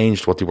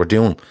changed what they were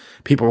doing.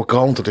 People were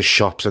going to the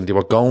shops and they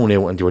were going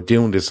out and they were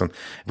doing this, and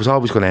it was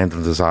always going to end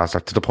in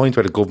disaster, to the point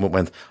where the government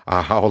went,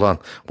 hold on,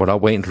 we're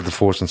not waiting until the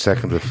 1st and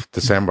 2nd of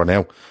December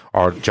now,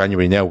 or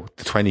January now,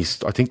 the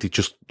 20th. I think they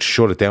just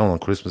shut it down on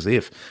Christmas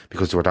Eve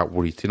because they were that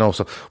worried,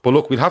 So, but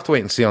look, we'll have to wait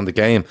and see on the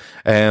game.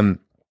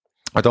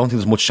 I don't think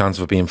there's much chance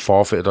of it being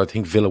forfeited. I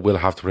think Villa will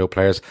have to real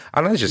players.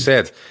 And as you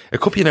said,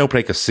 it could be an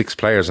outbreak of 6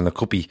 players and it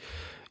could be,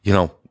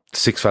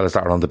 6 fellas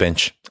that are on the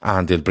bench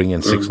and they'll bring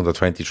in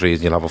 623s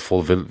and you'll have a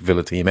full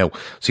Villa team out.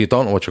 So you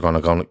don't know what you're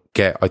going to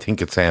get. I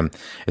think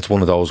it's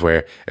one of those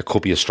where it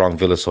could be a strong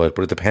Villa side,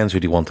 but it depends who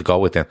you want to go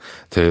with then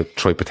to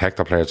try protect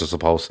their players, I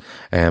suppose.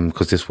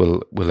 Because this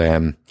will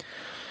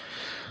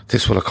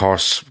of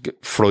course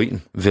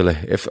frighten Villa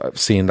if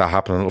seeing that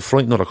happen, and it'll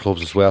frighten other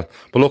clubs as well.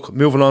 But look,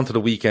 moving on to the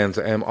weekend,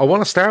 I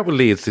want to start with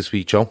Leeds this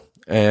week, Joe.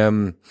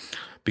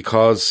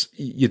 Because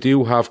you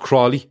do have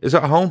Crawley. Is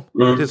it at home?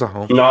 It is at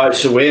home. No,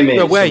 it's away, mate.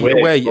 Away.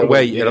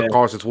 Yeah. And of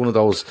course, it's one of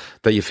those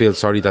that you feel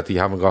sorry that they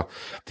haven't got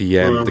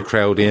the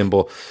crowd in.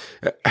 But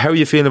how are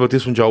you feeling about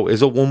this one, Joe?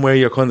 Is it one where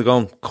you're kind of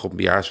going, couldn't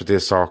be arsed with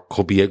this, or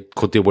could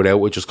do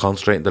without it, just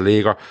concentrating the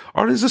league,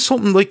 or is it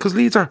something like, because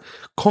Leeds are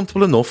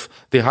comfortable enough,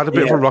 they had a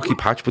bit of a rocky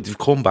patch, but they've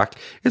come back.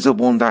 Is it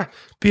one that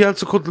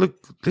Bielsa could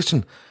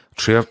listen,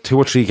 2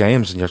 or 3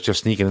 games and you're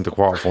just sneaking into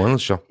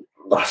quarterfinals, Joe?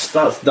 That's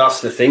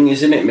the thing,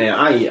 isn't it,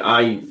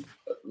 mate?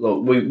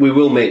 Look, we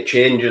will make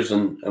changes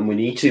and we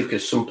need to,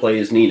 because some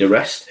players need a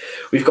rest.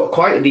 We've got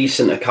quite a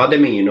decent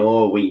academy,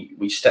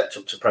 We stepped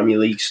up to Premier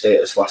League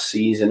status last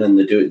season and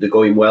they're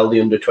going well.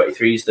 The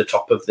under-23 is the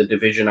top of the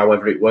division,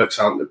 however it works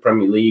out in the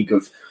Premier League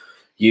of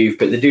youth,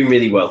 but they're doing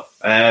really well.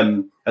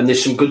 And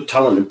there's some good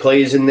talented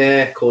players in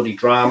there. Cody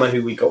Drama,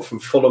 who we got from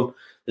Fulham.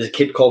 There's a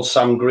kid called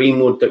Sam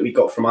Greenwood that we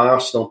got from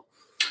Arsenal,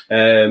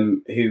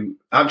 who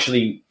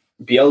actually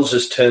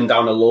Bielsa's turned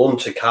down a loan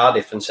to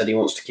Cardiff and said he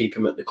wants to keep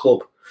him at the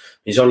club.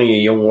 He's only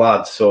a young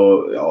lad,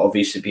 so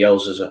obviously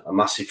Bielsa's a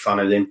massive fan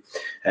of him.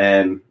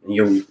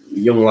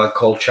 Young lad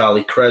called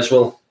Charlie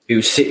Creswell,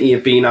 who City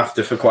have been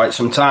after for quite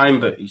some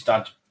time, but his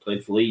dad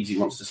played for Leeds. He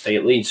wants to stay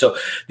at Leeds. So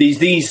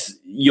these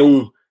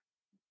young,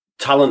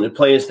 talented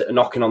players that are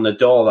knocking on the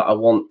door that I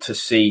want to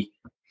see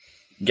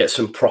get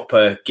some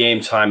proper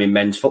game time in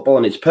men's football,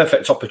 and it's a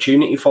perfect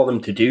opportunity for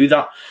them to do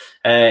that.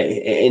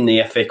 In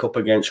the FA Cup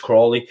against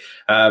Crawley,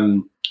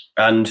 and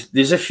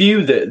there's a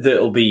few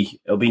that'll be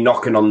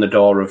knocking on the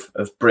door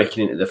of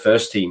breaking into the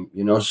first team,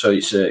 So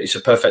it's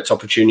a perfect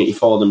opportunity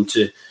for them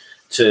to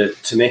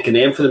make a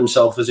name for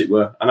themselves, as it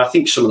were. And I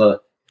think some of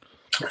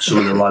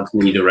the lads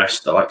need a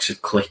rest, the likes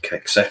of Click,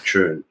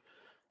 etc., and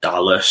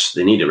Dallas.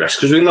 They need a rest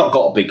because we've not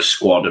got a big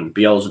squad, and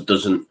Bielsa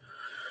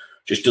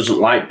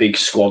doesn't like big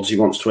squads. He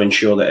wants to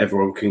ensure that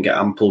everyone can get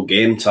ample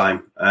game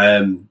time.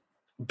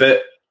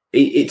 But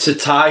it's a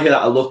tie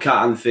that I look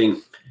at and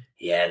think,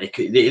 yeah, they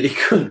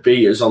could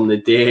beat us on the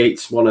day.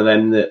 It's one of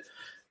them that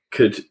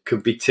could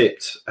be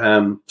tipped.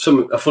 A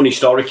funny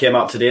story came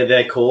out today.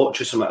 Their coach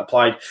or something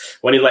applied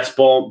when he left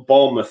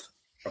Bournemouth,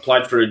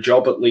 applied for a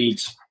job at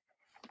Leeds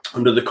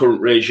under the current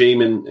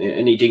regime,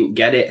 and he didn't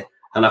get it.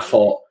 And I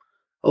thought,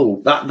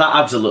 that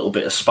adds a little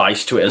bit of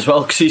spice to it as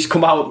well, because he's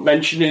come out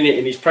mentioning it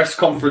in his press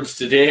conference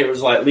today. It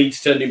was like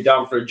Leeds turned him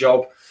down for a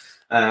job.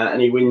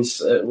 and he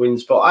wins.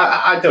 But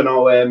I don't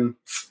know.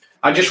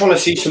 I just want to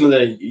see some of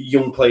the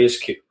young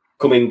players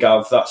come in,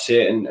 Gav. That's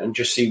it, and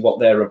just see what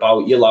they're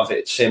about. You'll have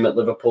it. Same at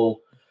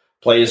Liverpool.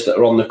 Players that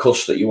are on the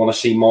cusp that you want to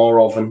see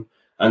more of, and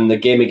the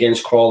game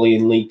against Crawley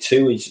in League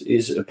Two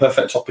is a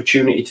perfect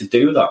opportunity to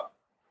do that.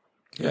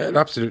 Yeah, it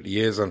absolutely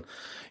is. And,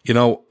 you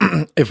know,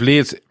 if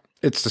Leeds,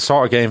 it's the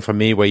sort of game for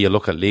me where you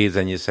look at Leeds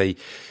and you say,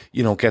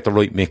 you know, get the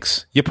right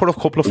mix. You put a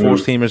couple of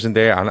first teamers in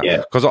there. And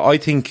because I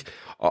think,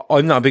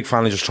 I'm not a big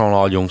fan of just throwing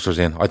all youngsters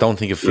in. I don't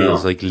think it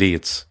feels like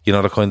Leeds, you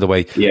know, the kind of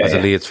way as a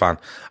Leeds fan.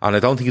 And I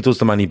don't think it does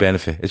them any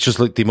benefit. It's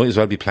just like they might as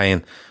well be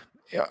playing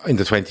in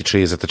the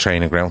 23s at the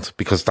training ground,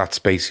 because that's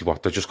basically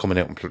what they're just coming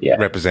out and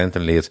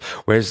representing Leeds.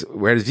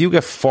 Whereas you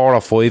get 4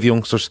 or 5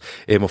 youngsters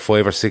in with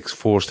 5 or 6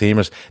 first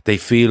teamers, they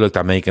feel like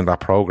they're making that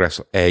progress,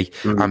 A,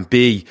 and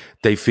B,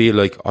 they feel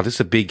like, oh, this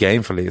is a big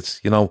game for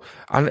Leeds, you know,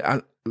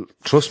 and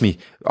trust me,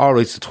 all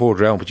right, it's the 3rd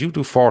round, but you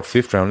do 4th,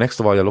 5th round, next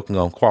of all, you're looking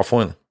on quarter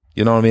final.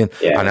 You know what I mean?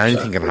 Yeah, and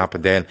anything can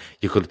happen then.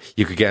 You could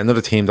get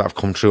another team that have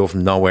come through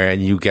from nowhere and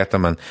you get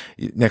them, and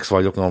next of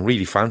all, you're going to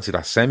really fancy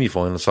that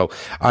semi-final. So,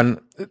 and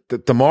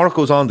the more it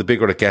goes on, the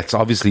bigger it gets,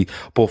 obviously.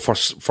 But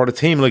for the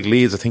team like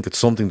Leeds, I think it's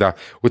something that,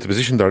 with the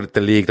position the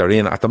league they're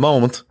in at the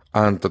moment,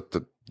 and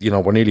you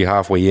know, we're nearly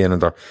halfway in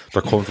and they're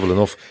comfortable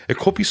enough. It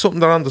could be something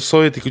that on the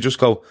side they could just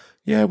go,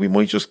 yeah, we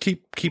might just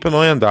keep an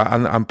eye on that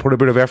and put a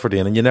bit of effort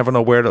in, and you never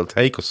know where it'll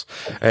take us.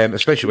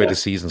 Especially where the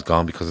season's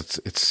gone, because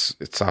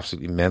it's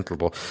absolutely mental.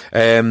 But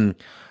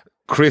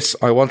Chris,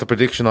 I want a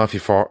prediction off you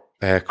for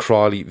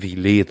Crawley v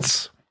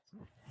Leeds.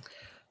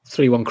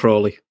 3-1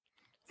 Crawley.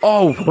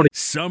 Oh,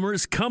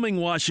 summer's coming,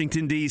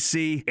 Washington,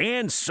 D.C.,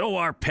 and so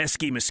are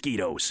pesky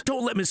mosquitoes.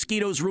 Don't let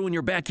mosquitoes ruin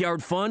your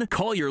backyard fun.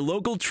 Call your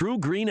local True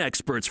Green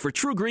experts for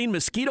True Green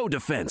Mosquito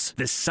Defense.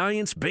 This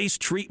science-based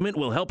treatment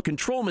will help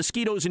control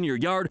mosquitoes in your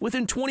yard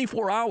within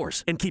 24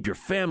 hours and keep your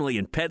family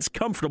and pets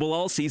comfortable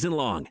all season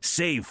long.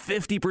 Save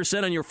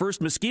 50% on your first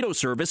mosquito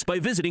service by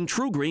visiting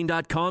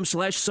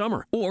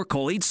truegreen.com/summer or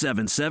call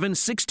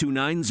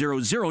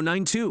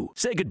 877-629-0092.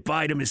 Say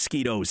goodbye to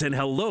mosquitoes and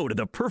hello to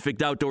the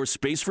perfect outdoor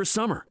space for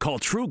summer. Call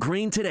True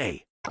Green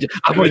today.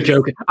 I'm only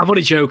joking. It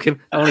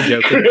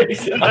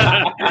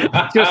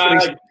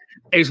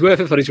was worth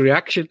it for his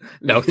reaction.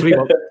 No,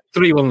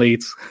 3-1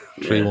 Leeds.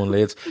 3-1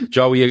 Leeds.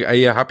 Joey, are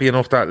you happy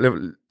enough that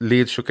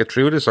Leeds should get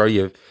through this? Or are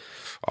you?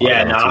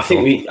 I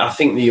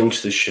think the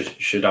youngsters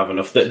should have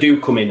enough that do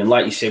come in, and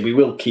like you said, we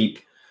will keep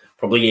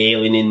probably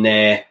Ayling in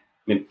there. I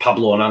mean,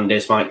 Pablo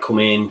Hernandez might come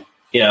in.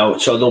 You know,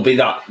 so there'll be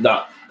that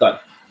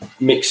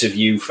mix of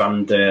youth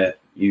and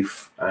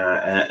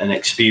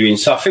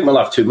experience. So I think we'll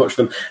have too much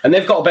for them. And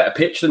they've got a better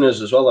pitch than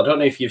us as well. I don't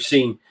know if you've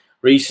seen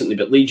recently,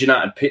 but Leeds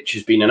United pitch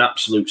has been an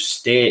absolute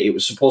state. It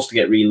was supposed to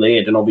get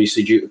relayed, and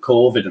obviously due to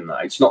COVID and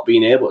that, it's not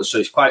been able to. So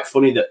it's quite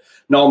funny that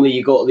normally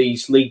you go to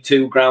these League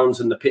Two grounds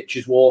and the pitch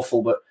is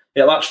woeful, but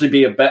it'll actually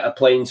be a better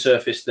playing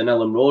surface than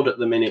Ellen Road at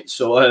the minute.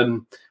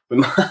 So we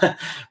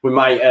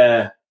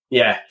might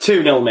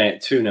 2-0,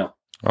 mate, 2-0.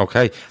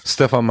 Okay,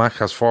 Stefan Mack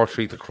has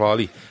 4-3 to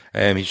Crawley.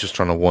 He's just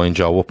trying to wind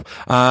Joe up.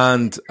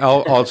 And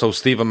also,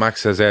 Stephen Mack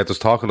says there's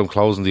talk of them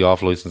closing the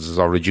off licenses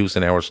or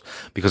reducing hours,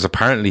 because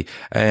apparently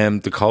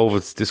this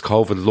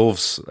COVID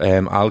loves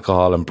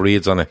alcohol and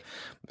breeds on it.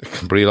 It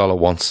can breed all at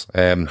once.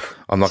 I'm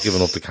not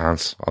giving up the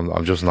cans.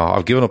 I'm just not.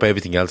 I've given up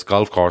everything else,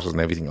 golf courses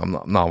and everything.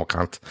 I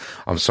can't.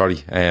 I'm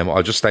sorry.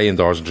 I'll just stay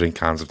indoors and drink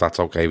cans if that's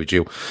okay with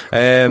you.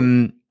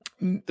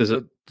 There's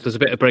a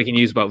bit of breaking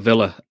news about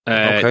Villa.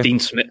 Okay.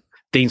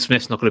 Dean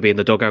Smith's not going to be in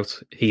the dugout.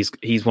 He's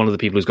one of the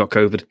people who's got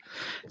COVID.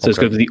 So it's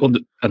going to be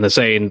and they're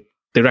saying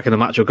they reckon the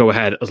match will go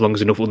ahead as long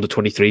as enough under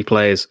 23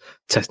 players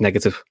test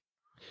negative.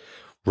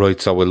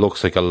 Right, so it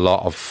looks like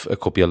it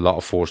could be a lot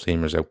of first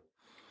teamers out.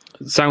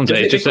 Sounds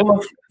it. Does it become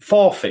a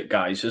forfeit,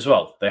 guys, as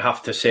well? They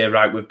have to say,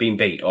 right, we've been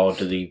beat, or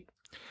do they?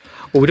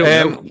 Well, we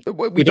don't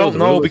know. We don't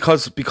know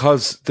because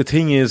the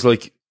thing is,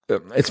 like,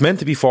 it's meant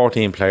to be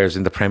 14 players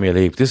in the Premier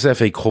League. This is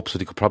FA Cup, so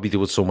they could probably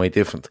do it some way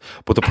different.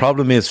 But the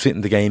problem is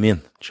fitting the game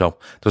in, Joe.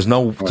 There's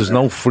no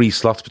free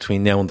slots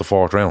between now and the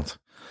 4th round.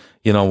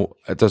 You know,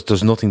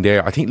 there's nothing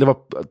there. I think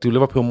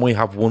Liverpool might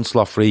have one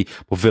slot free,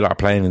 but Villa are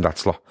playing in that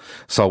slot.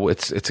 So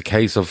it's a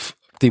case of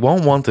they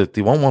won't want it.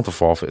 They won't want to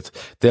forfeit.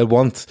 They'll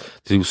want to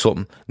do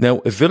something.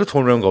 Now, if Villa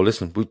turn around and go,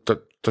 listen,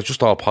 they're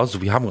just all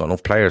positive. We haven't got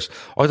enough players.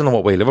 I don't know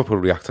what way Liverpool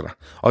react to that.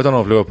 I don't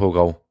know if Liverpool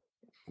go,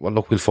 well,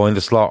 look, we'll find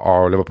a slot,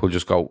 or Liverpool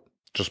just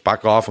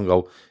back off and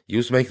go,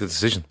 you make the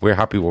decision. We're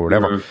happy with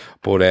whatever. Mm-hmm.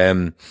 But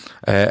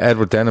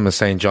Edward Denham is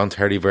saying John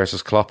Terry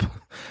versus Klopp.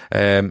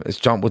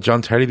 Will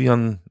John Terry be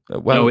on?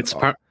 Well, no,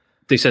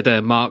 they said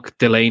Mark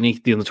Delaney,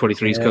 the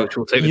under-23s coach,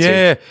 will take the team.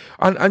 Yeah,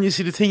 and you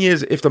see, the thing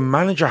is, if the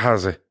manager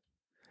has it,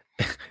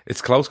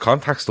 it's close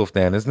contact stuff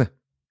then, isn't it?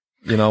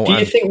 You know. Do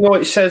you think? No,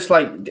 it says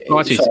like.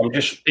 I'm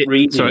just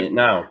reading it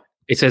now.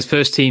 It says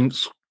first team.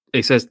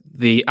 It says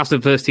after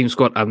the first team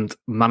squad and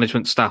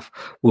management staff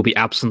will be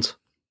absent.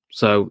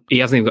 So he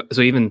hasn't even got.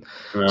 So even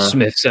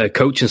Smith's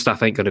coaching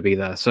staff ain't going to be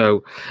there.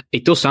 So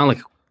it does sound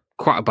like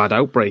quite a bad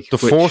outbreak. The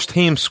first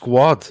team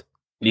squad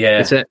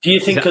Yeah. Do you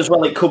think as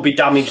well it could be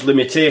damage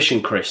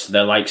limitation, Chris?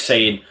 They're like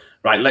saying,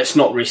 right, let's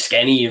not risk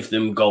any of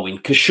them going,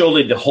 because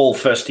surely the whole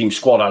first team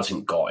squad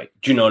hasn't got it.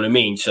 Do you know what I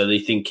mean? So they're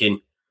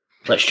thinking,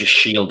 let's just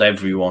shield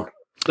everyone.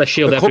 Let's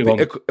shield everyone.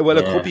 It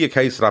could be a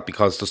case of that,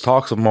 because there's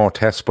talks of more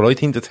tests, but I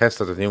think the test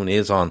that they're doing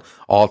is on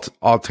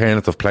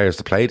alternative players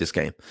to play this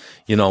game,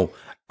 you know,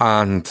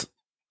 and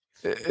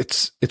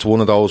it's one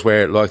of those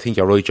where, like, I think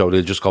you're right, Joe,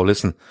 they'll just go,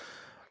 listen,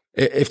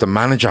 if the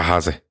manager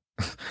has it,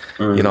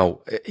 you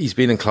know, he's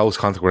been in close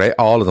contact with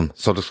all of them.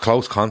 So there's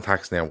close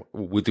contacts now.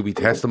 Do we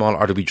test them all,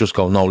 or do we just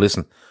go, no,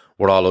 listen,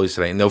 we're all eyes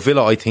today? Now,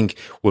 Villa, I think,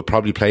 will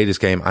probably play this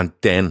game and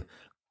then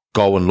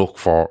go and look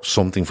for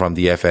something from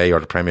the FA or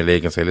the Premier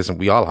League and say, listen,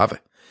 we all have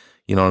it.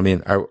 You know what I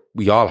mean?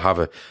 We all have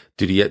it.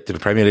 Do the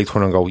Premier League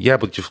turn and go, yeah,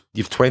 but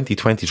you've 20,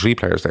 23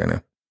 players there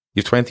now.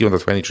 You've 20 under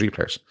 23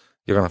 players.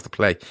 You're going to have to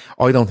play.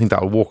 I don't think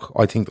that'll work.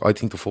 I think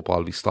the football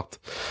will be stopped.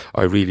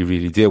 I really,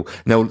 really do.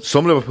 Now,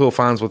 some Liverpool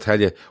fans will tell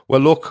you,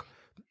 well, look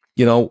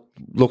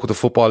what the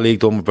Football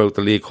League done about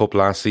the League Cup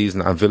last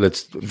season, and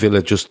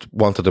Villa just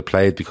wanted to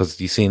play it because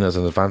he's seen it as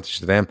an advantage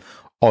to them.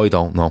 I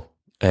don't know.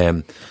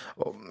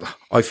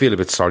 I feel a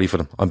bit sorry for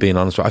them, I'm being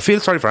honest. I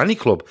feel sorry for any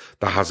club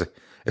that has it,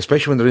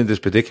 especially when they're in this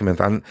predicament,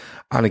 and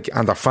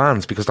their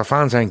fans, because their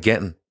fans aren't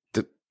getting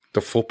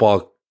the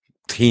football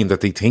team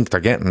that they think they're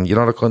getting, you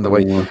know, the kind of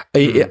way.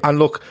 And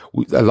look,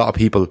 a lot of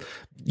people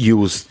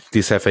use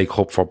this FA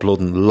Cup for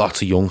blooding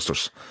lots of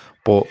youngsters,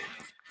 but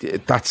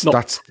that's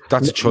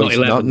a choice.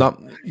 Not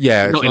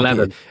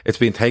 11. It's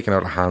been taken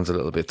out of hands a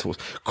little bit to us.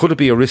 Could it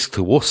be a risk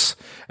to us?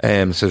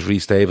 Says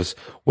Rhys Davis.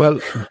 Well,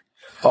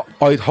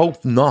 I'd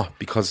hope not,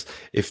 because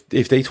if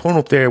they turn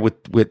up there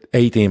with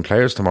 18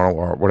 players tomorrow,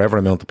 or whatever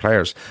amount of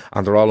players,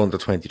 and they're all under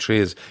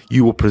 23s,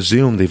 you would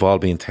presume they've all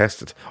been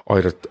tested.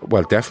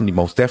 Most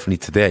definitely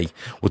today,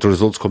 with the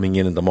results coming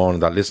in the morning,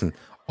 that, listen,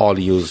 all of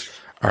yous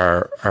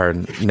are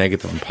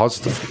negative and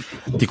positive.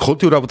 They could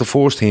do that with the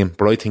first team,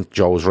 but I think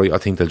Joe is right. I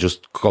think they'll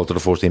just go to the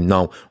first team.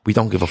 No, we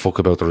don't give a fuck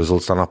about the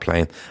results. They're not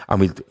playing,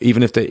 and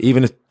even if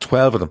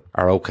 12 of them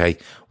are okay,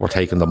 we're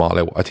taking them all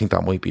out. I think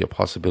that might be a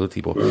possibility,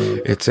 but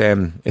it's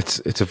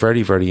a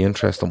very, very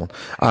interesting one.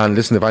 And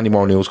listen, if any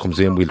more news comes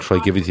in, we'll try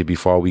to give it to you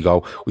before we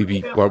go. We're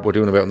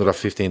doing about another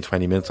 15-20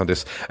 minutes on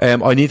this.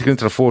 I need to get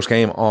into the first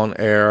game on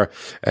air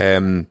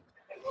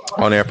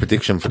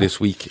prediction for this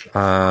week,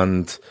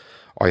 and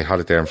I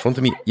had it there in front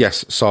of me.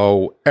 Yes,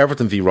 so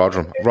Everton v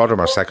Rotherham. Rotherham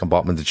are second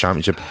bottom in the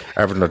Championship.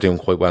 Everton are doing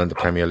quite well in the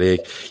Premier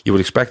League. You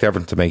would expect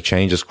Everton to make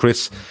changes.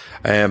 Chris,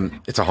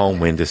 it's a home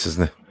win, this,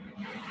 isn't it?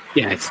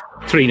 Yeah, it's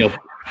 3-0.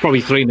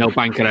 Probably 3-0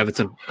 bank at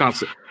Everton. I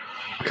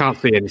can't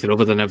see anything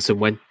other than Everton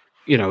win.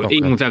 You know, okay.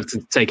 Even with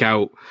Everton to take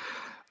out,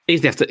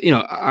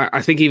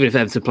 I think even if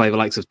Everton play the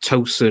likes of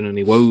Tosun and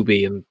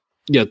Iwobi and,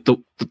 you know,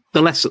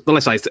 the less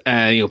size,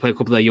 play a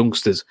couple of their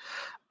youngsters,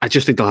 I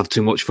just think they'll have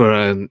too much for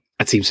a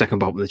team second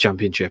bottom in the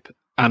Championship.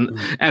 And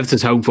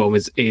Everton's home form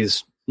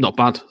is not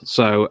bad.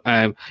 So,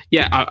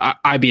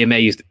 I'd be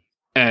amazed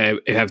if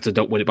Everton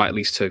don't win it by at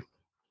least 2.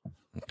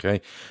 Okay.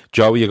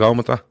 Joe, are you going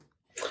with that?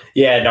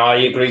 Yeah, no, I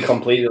agree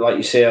completely. Like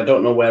you say, I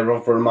don't know where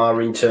Rotherham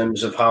are in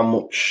terms of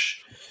how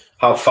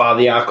far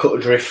they are cut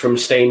adrift from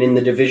staying in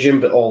the division,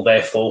 but all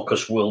their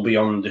focus will be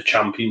on the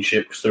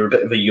Championship, because they're a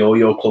bit of a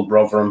yo-yo club,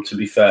 Rotherham, to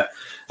be fair.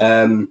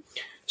 I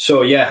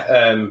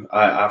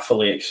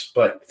fully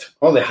expect...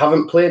 Oh, they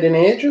haven't played in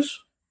ages?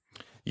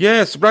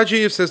 Yes,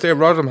 Rajiv says there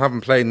Rotherham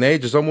haven't played in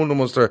ages. I'm wondering,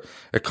 was there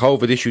a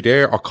COVID issue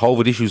there, or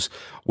COVID issues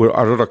were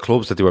other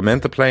clubs that they were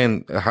meant to play,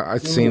 and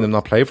I've seen them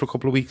not play for a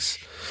couple of weeks.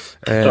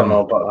 I don't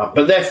know about that.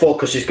 But their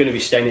focus is going to be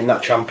staying in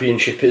that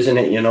Championship, isn't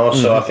it? You know,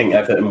 so I think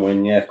Everton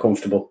win,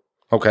 comfortable.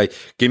 Okay,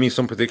 give me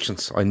some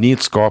predictions. I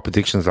need score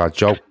predictions, lad.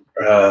 Joe?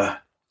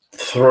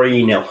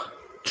 3-0.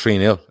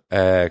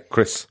 3-0.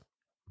 Chris?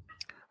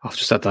 I've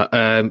just said that.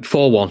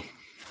 4-1.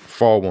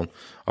 4-1.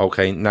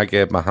 Okay,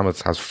 Naguib Mohammed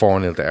has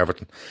 4-0 to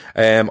Everton.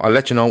 I'll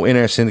let you know, in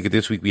our syndicate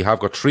this week, we have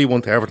got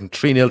 3-1 to Everton,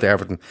 3-0 to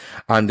Everton,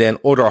 and then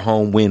other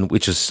home win,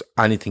 which is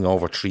anything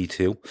over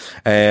 3-2.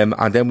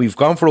 And then we've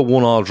gone for a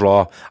 1-1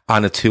 draw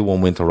and a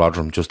 2-1 win to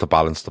Rotherham, just to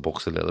balance the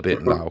books a little bit.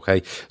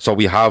 Okay, so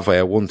we have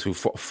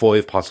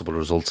 5 possible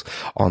results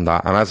on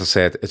that. And as I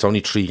said, it's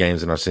only 3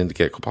 games in our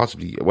syndicate. Could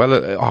possibly,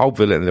 I hope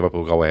Villa and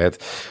Liverpool go ahead,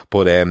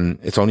 but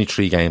it's only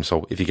 3 games.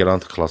 So if you get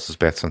onto Colossus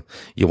Bets and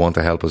you want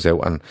to help us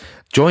out and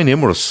join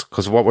in with us,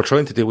 because what we're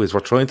trying to do is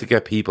we're trying to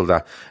get people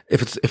that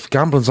if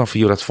gambling's not for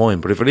you, that's fine,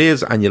 but if it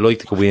is and you like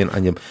to go in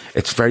and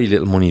it's very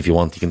little money, if you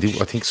want, you can do,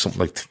 I think, something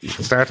like, you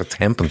can start at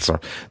 10p or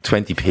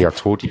 20p or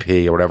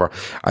 30p or whatever,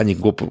 and you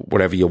can go up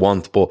whatever you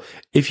want. But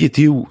if you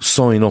do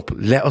sign up,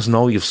 let us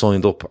know you've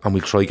signed up and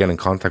we'll try get in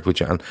contact with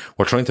you. And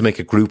we're trying to make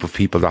a group of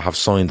people that have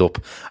signed up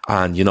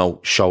and, you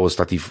know, show us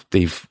that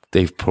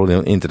they've put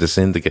into the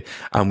syndicate,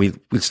 and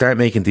we'll start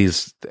making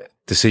these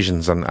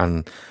decisions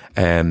and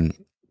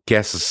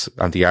guesses,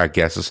 and they are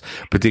guesses,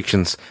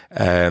 predictions,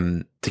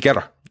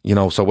 together, you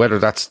know. So whether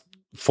that's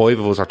 5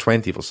 of us or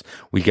 20 of us,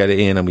 we get it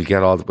in and we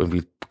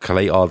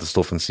collate all the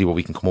stuff and see what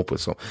we can come up with.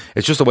 So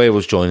it's just a way of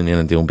us joining in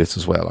and doing bits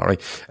as well. All right.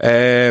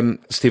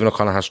 Stephen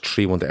O'Connor has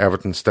 3-1 to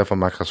Everton. Stefan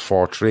Mack has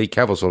 4-3.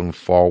 Kev O'Sullivan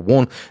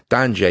 4-1.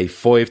 Dan J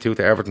 5-2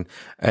 to Everton.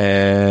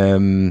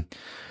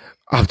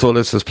 Abdullah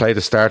has played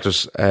the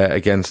starters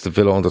against the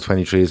Villa under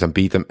 23s and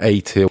beat them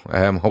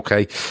 8-2.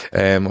 Okay.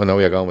 I know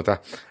where you're going with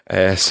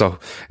that. So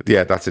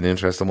yeah, that's an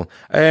interesting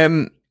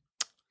one.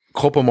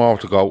 Couple more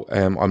to go.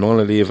 I'm going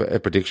to leave a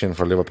prediction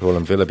for Liverpool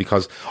and Villa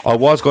because I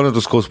was going to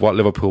discuss what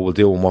Liverpool will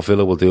do and what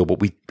Villa will do, but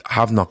we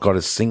have not got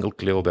a single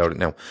clue about it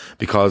now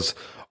because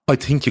I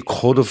think you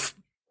could have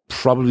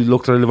probably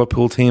looked at a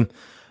Liverpool team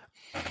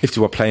if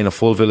you were playing a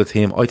full Villa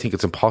team. I think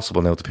it's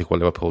impossible now to pick what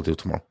Liverpool do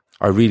tomorrow.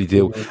 I really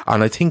do.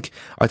 And I think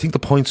the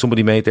point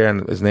somebody made there,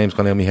 and his name's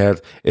gone out of my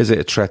head, is it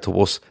a threat to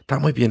us?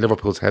 That might be in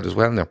Liverpool's head as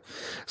well now.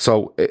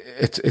 So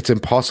it's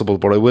impossible,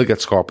 but I will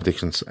get score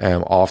predictions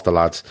off the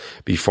lads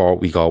before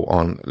we go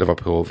on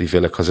Liverpool v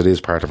Villa because it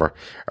is part of our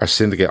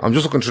syndicate. I'm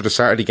just looking through the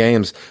Saturday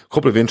games. A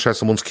couple of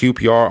interesting ones.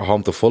 QPR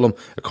home to Fulham.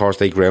 Of course,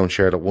 they ground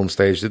shared at one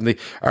stage, didn't they?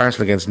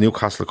 Arsenal against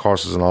Newcastle, of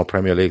course, is an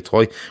all-Premier League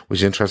tie, which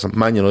is interesting.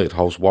 Man United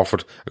host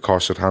Watford. Of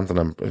course, Southampton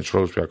and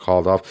Shrewsbury are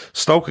called off.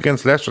 Stoke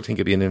against Leicester, I think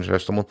it'd be an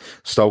interesting one.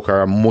 Stoke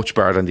are much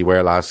better than they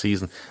were last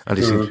season, and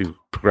they seem to be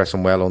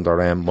progressing well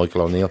under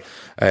Michael O'Neill,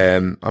 a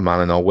man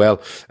I know well.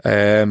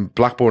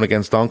 Blackburn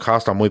against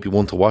Doncaster might be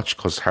one to watch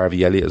because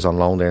Harvey Elliott is on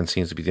loan there and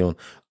seems to be doing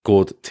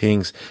good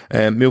things.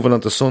 Moving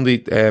on to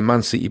Sunday,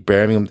 Man City,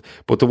 Birmingham,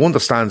 but the one that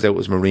stands out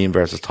is Marine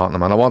versus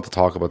Tottenham, and I want to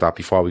talk about that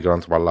before we get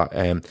on to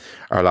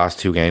our last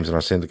 2 games in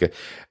our syndicate.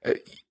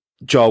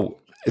 Joe,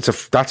 that's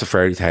a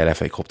fairy tale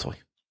FA Cup tie.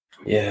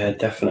 Yeah,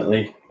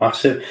 definitely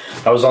massive.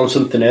 I was on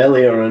something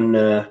earlier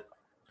and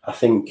I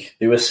think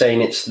they were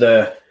saying it's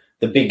the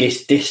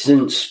biggest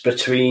distance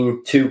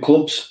between 2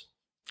 clubs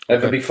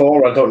ever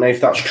before. I don't know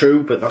if that's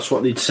true, but that's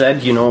what they'd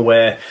said,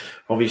 where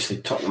obviously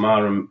Tottenham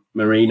are and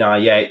Marine are.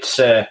 Yeah, it's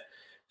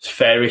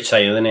fairy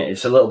tale, isn't it?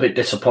 It's a little bit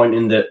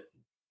disappointing that,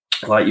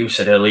 like you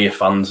said earlier,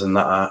 fans and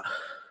that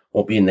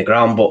won't be in the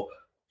ground. But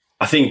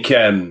I think,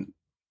 are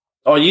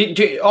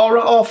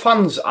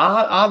fans,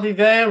 are they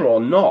there or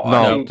not?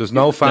 No, there's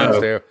no fans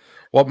there.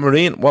 What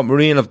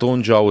Marine have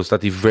done, Joe, is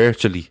that they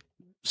virtually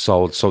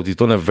sold. So they've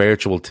done a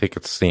virtual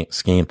ticket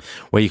scheme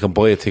where you can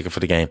buy a ticket for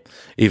the game,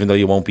 even though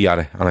you won't be at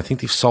it. And I think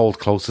they've sold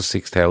close to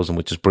 6,000,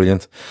 which is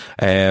brilliant.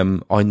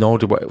 I know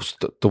there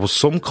was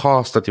some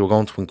cost that they were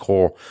going to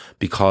incur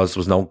because there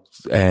was no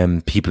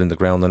people in the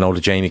ground. I know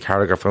the Jamie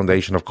Carragher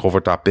Foundation have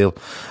covered that bill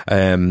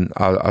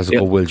as a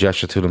goodwill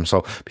gesture to them.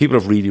 So people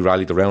have really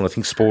rallied around. I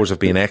think Spurs have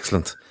been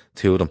excellent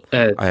to them.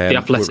 The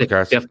Athletic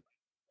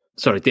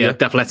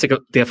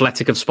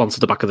have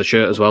sponsored the back of the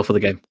shirt as well for the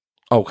game.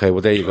 Okay,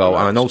 well, there you go.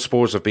 And I know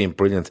Spurs have been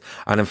brilliant.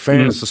 And in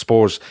fairness to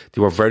Spurs,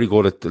 they were very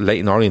good at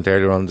Leyton Orient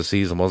earlier on in the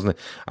season, wasn't it?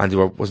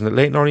 And wasn't it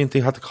Leyton Orient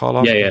they had to call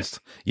off?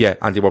 Yeah,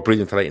 and they were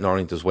brilliant to Leyton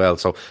Orient as well.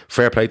 So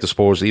fair play to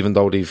Spurs, even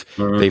though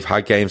they've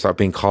had games that have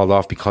been called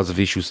off because of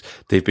issues.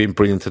 They've been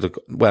brilliant to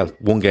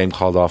one game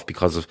called off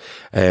because of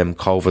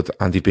COVID,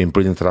 and they've been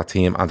brilliant to that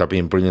team, and they're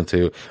being brilliant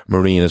to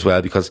Marine as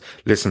well. Because,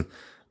 listen,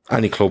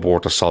 any club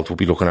worth of salt will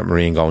be looking at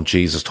Marine going,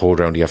 Jesus, third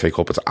round the FA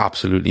Cup, it's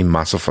absolutely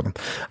massive for them.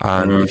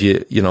 And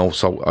if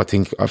so I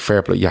think a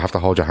fair play, you have to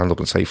hold your hand up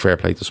and say fair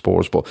play to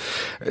Spurs. But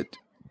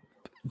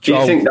do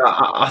you think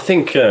that? I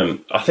think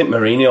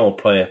Mourinho will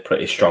play a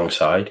pretty strong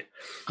side.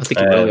 I think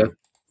he will,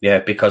 yeah,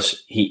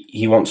 because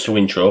he wants to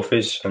win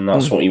trophies, and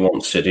that's what he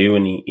wants to do,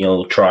 and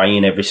he'll try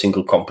in every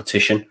single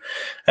competition.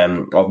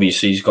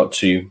 Obviously, he's got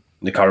to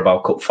the Carabao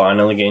Cup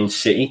final against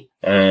City,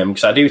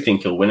 because I do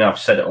think he'll win. I've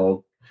said it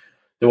all.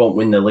 They won't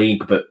win the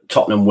league, but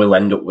Tottenham will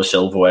end up with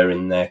silverware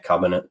in their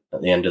cabinet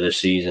at the end of the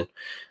season.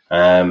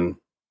 I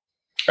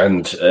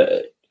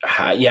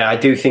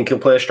do think he'll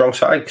play a strong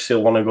side because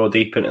he'll want to go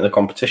deep into the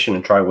competition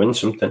and try and win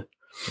something.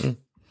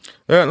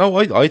 Yeah, no,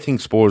 I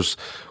think Spurs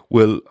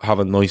will have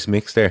a nice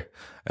mix there.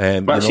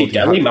 Might see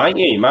Dele, might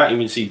you? You might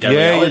even see Dele.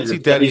 Yeah, you'd see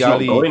Dele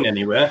Alli. Not going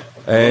anywhere.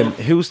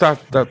 Who's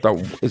that?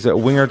 Is it a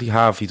winger they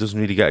have? He doesn't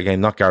really get a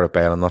game. Not Gareth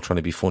Bale. I'm not trying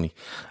to be funny.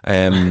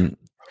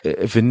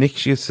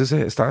 Vinicius, is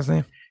it? Is that his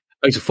name?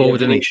 He's a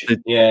forward, isn't he?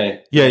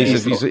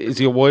 Is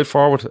he a wide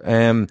forward?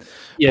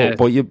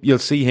 But you'll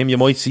see him. You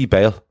might see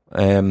Bale.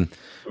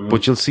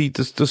 But you'll see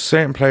there's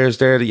certain players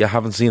there that you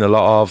haven't seen a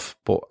lot of.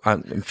 But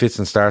in fits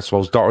and starts,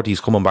 suppose Doherty's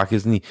coming back,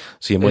 isn't he?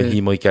 So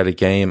he might get a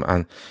game.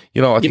 And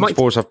I think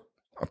Spurs have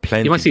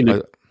plenty. You might see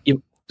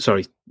you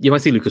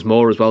might see Lucas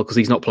Moura as well because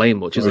he's not playing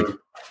much, is he?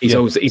 He's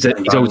always a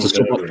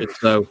sub option.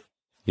 So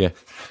yeah.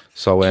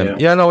 So,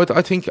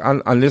 I think,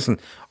 and listen,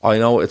 I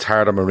know it's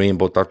hard on Marine,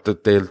 but they're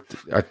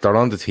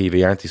on the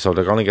TV, aren't they? So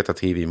they're going to get the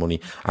TV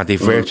money, and they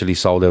virtually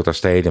sold out their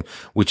stadium,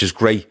 which is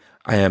great.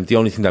 The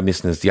only thing they're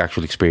missing is the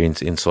actual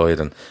experience inside,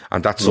 and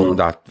that's something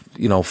that,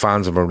 you know,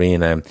 fans of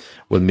Marine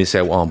will miss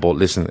out on. But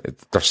listen,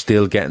 they're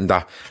still getting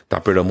that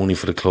bit of money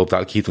for the club.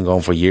 That'll keep them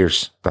going for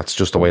years. That's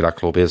just the way that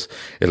club is.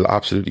 It'll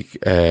absolutely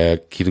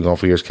keep them going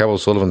for years. Kevin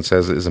O'Sullivan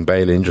says, isn't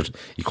Bale injured?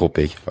 He could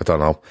be. I don't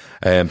know.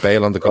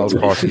 Bale on the golf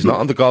course. He's not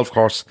on the golf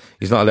course.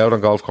 He's not allowed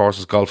on golf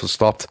courses. Golf has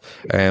stopped.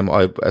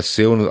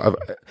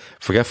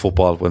 Forget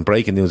football. When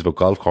breaking news about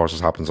golf courses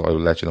happens, I will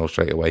let you know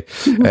straight away.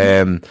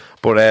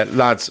 But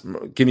lads,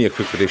 give me a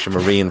quick prediction.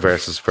 Marine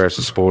versus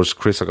Spurs.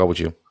 Chris, I'll go with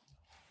you.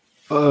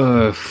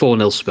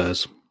 4-0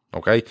 Spurs.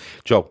 Okay.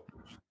 Joe?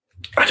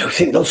 I don't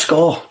think they'll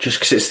score just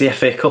because it's the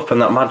FA Cup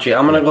and that magic.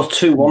 I'm going to go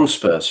 2-1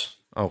 Spurs.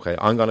 Okay,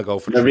 I'm going to go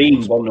for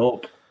Marine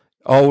 1-up.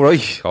 Oh,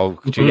 right. Oh,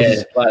 Jesus.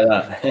 Yeah, like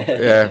that.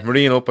 Yeah,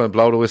 Marine up and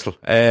blow the whistle.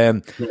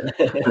 I'm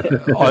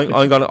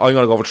gonna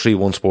go for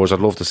 3-1 Spurs.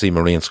 I'd love to see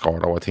Marine score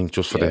though. I think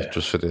just for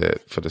the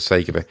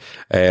sake of it.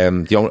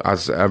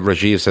 As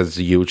Rajiv says, it's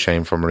a huge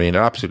shame for Marine. It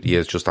absolutely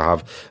is, just to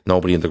have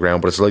nobody in the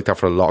ground. But it's like that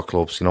for a lot of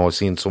clubs. You know, I've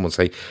seen someone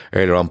say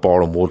earlier on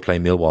Boreham Wood play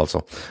Millwall,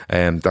 so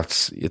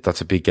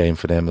that's a big game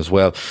for them as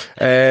well.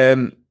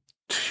 2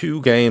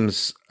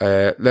 games.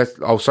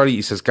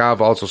 He says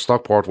Gav also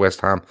Stockport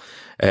West Ham.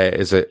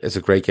 Is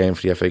a great game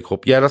for the FA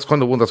Cup. Yeah, that's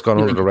kind of one that's gone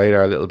under the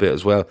radar a little bit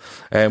as well.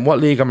 What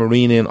league are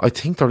Marine in? I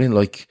think they're in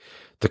like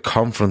the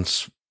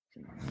Conference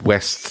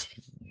West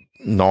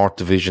North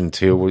Division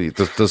 2.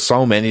 There's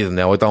so many of them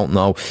now. I don't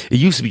know. It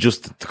used to be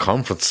just the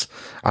conference,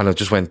 and it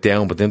just went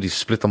down. But then they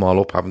split them all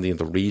up, having them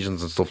into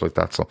regions and stuff like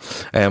that. So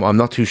I'm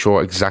not too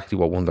sure exactly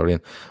what one they're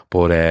in,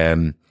 but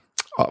I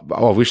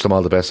wish them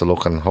all the best of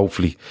luck, and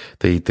hopefully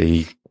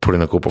they put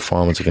in a good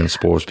performance against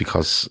Spurs,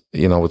 because,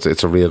 you know,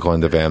 it's a real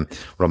kind of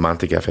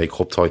romantic FA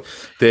Cup tie.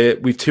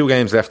 We've 2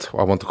 games left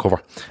I want to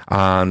cover,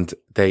 and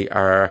they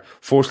are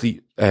firstly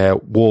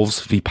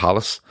Wolves v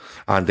Palace,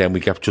 and then we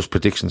get just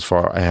predictions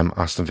for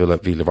Aston Villa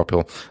v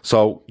Liverpool.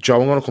 So Joe,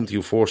 I'm going to come to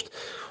you first.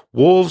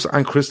 Wolves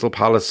and Crystal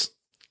Palace.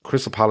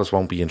 Crystal Palace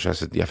won't be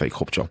interested in the FA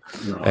Cup, Joe.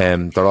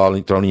 No.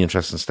 They're only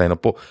interested in staying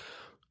up. But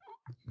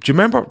do you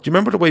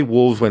remember the way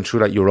Wolves went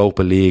through that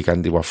Europa League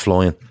and they were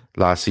flying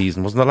last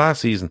season? Wasn't it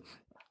last season?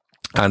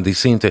 And it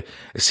seemed to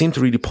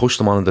really push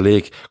them on in the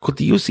league. Could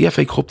they use the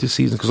FA Cup this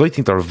season? Because I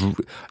think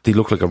they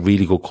look like a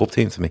really good cup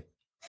team to me.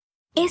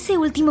 Ese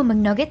último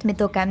McNugget me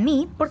toca a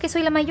mí porque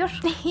soy la mayor.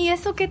 ¿Y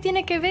eso qué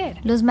tiene que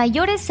ver? Los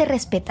mayores se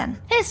respetan.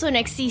 Eso no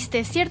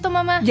existe, ¿cierto,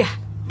 mamá? Ya,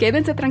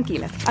 quédense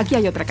tranquilas. Aquí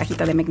hay otra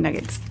cajita de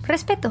McNuggets.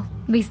 Respeto,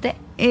 ¿viste?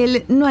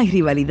 No hay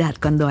rivalidad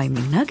cuando hay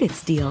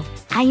McNuggets deal.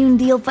 Hay un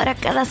deal para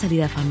cada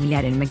salida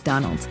familiar en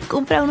McDonald's.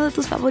 Compra uno de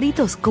tus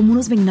favoritos, como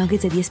unos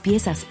McNuggets de 10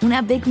 piezas,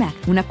 una Big Mac,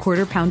 una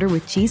Quarter Pounder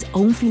with Cheese o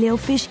un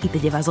Filet-O-Fish, y te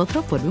llevas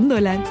otro por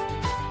 $1.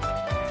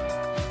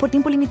 Por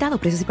tiempo limitado,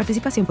 precios y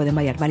participación pueden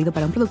variar. Válido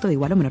para un producto de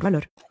igual o menor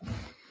valor.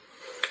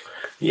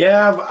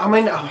 Yeah, I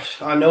mean,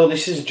 I know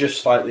this is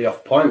just slightly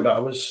off point,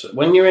 but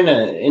when you're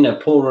in a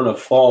poor run of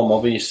form,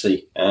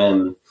 obviously,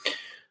 I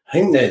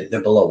think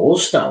they're below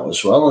us now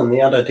as well, and they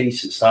had a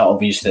decent start.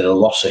 Obviously, the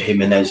loss of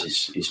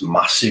Jimenez is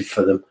massive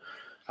for them.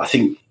 I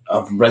think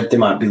I've read they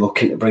might be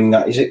looking to bring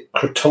that. Is it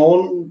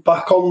Creton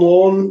back on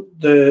loan?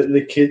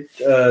 The kid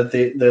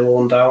they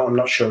loaned out. I'm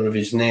not sure of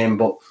his name,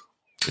 but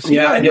is he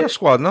in your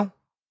squad now?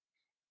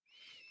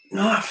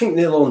 No, I think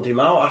they loaned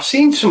him out. I've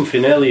seen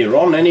something earlier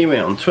on anyway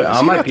on Twitter.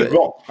 I might be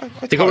wrong.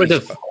 They got rid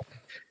of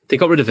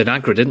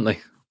Vinagre, didn't they?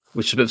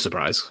 Which is a bit of a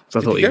surprise.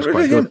 I thought he was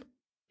quite good.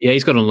 Yeah,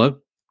 he's got on loan.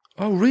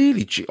 Oh,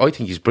 really? Gee, I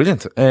think he's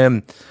brilliant.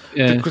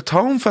 The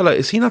Creton fella,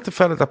 is he not the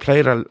fella that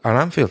played at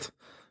Anfield?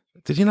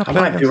 Did he not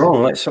play? I might be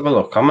wrong. Let's have a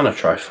look. I'm going to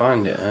try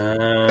find it.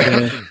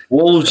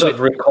 Wolves have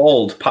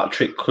recalled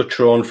Patrick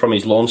Cutrone from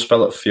his loan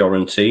spell at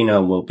Fiorentina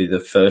and will be the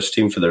first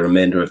team for the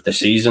remainder of the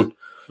season.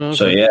 Okay.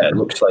 So, yeah, it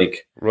looks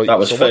like that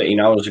was 13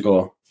 hours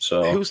ago.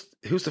 So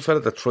who's the fella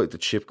that tried to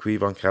chip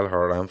Quivon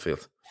Kelleher at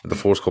Anfield in the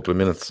first couple of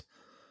minutes?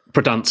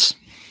 Predance.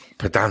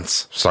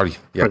 Sorry.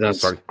 Yeah,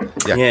 Predance. Sorry.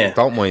 Yeah,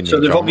 don't mind so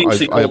me, they've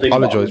obviously I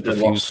apologise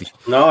profusely.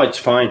 No, it's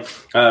fine.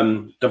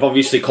 They've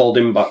obviously called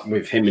him back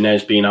with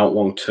Jimenez being out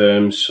long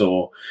term,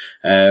 so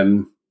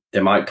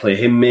they might play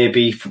him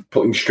maybe,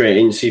 put him straight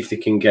in, see if they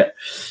can get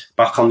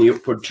back on the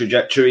upward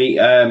trajectory.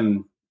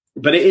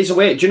 But it is a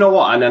way. Do you know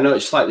what? And I know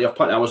it's slightly off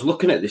point. I was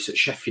looking at this at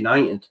Sheffield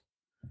United,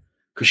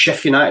 because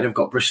Sheffield United have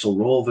got Bristol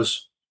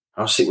Rovers.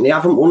 I was thinking they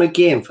haven't won a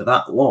game for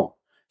that long.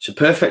 It's a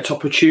perfect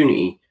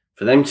opportunity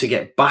for them to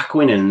get back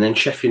winning, and then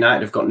Sheffield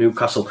United have got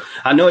Newcastle.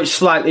 I know it's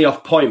slightly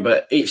off point,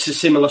 but it's a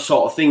similar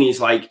sort of thing.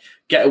 It's like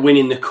get a win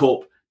in the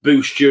cup,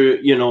 boost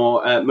your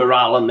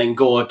morale, and then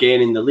go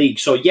again in the league.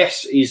 So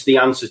yes, is the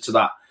answer to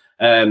that,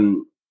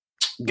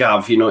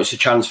 Gav. It's a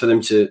chance for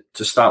them to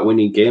start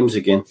winning games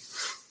again.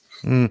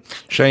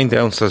 Shane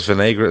Down says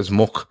Vinagre is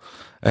muck.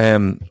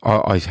 No,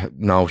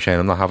 Shane,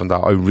 I'm not having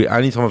that.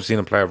 Anytime I've seen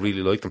a player, I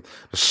really like them.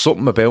 There's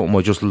something about them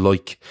I just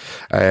like.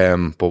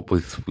 But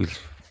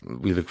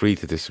we'll agree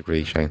to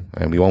disagree, Shane,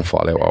 and we won't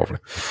fall out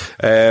over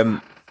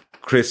it.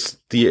 Chris,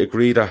 do you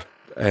agree that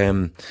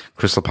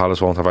Crystal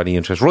Palace won't have any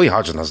interest? Roy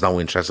Hodgson has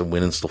no interest in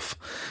winning stuff.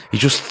 He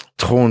just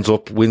turns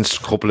up, wins a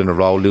couple in a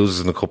row,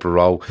 loses in a couple in a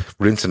row,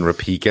 rinse and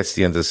repeat, gets to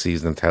the end of the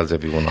season and tells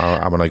everyone,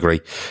 I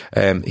agree.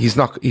 He's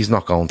not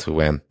going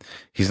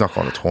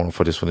to turn up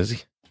for this one, is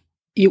he?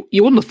 You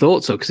wouldn't have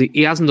thought so, because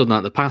he hasn't done that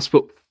in the past,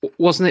 but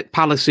wasn't it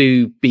Palace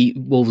who beat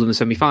Wolves in the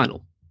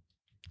semi-final?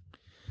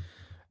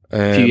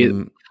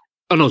 It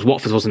was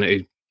Watford, wasn't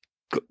it,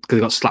 because he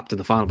got slapped in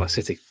the final by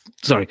City.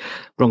 Sorry,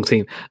 wrong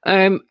team.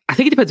 I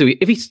think it depends.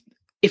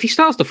 If he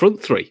starts the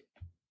front three,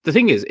 the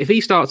thing is, if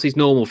he starts his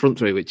normal front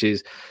three, which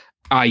is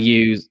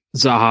Ayew,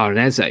 Zaha and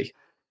Eze,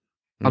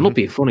 I'm not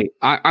being funny,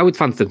 I would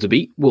fancy them to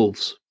beat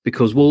Wolves,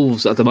 because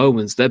Wolves at the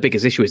moment, their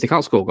biggest issue is they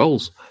can't score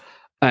goals.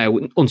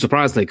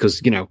 Unsurprisingly, because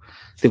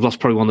they've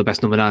lost probably one of the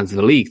best number 9s in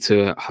the league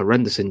to a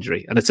horrendous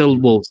injury, and until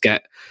Wolves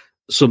get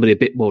somebody a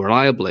bit more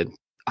reliable in,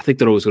 I think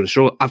they're always going to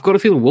struggle. I've got a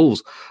feeling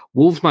Wolves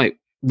might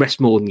rest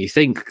more than you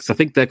think, because I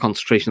think their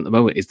concentration at the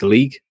moment is the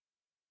league.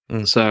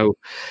 So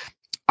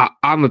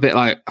I'm a bit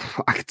like,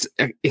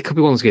 it could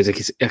be one of those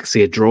games I could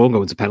see a draw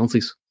going to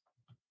penalties.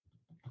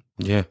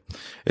 Yeah,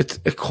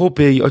 it could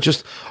be.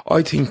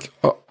 I think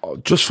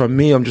just for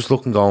me, I'm just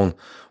looking going,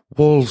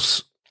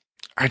 Wolves,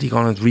 are they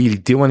going to really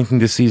do anything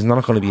this season? They're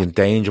not going to be in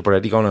danger, but are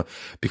they going to,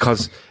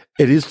 because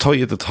it is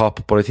tight at the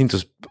top, but I think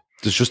there's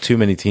just too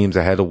many teams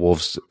ahead of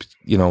Wolves,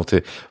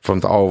 to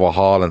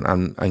overhaul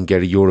and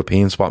get a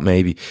European spot.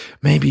 Maybe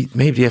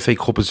the FA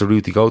Cup is the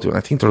route to go to, and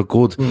I think they're a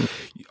good.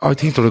 I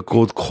think they're a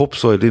good cup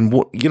side. In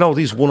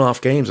these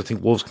one-off games, I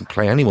think Wolves can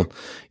play anyone,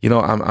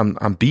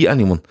 and beat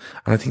anyone.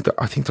 And I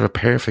think they're a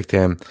perfect.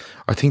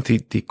 I think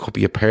they could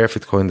be a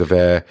perfect kind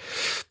of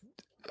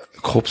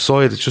cup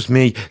side. It's just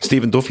me.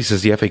 Stephen Duffy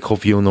says the FA Cup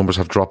viewing numbers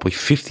have dropped by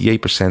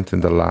 58%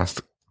 in the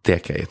last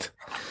decade.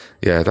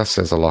 Yeah, that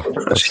says a lot.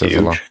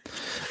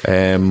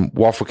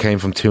 Watford came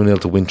from 2-0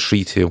 to win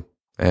 3-2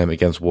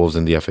 against Wolves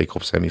in the FA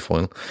Cup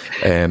semi-final.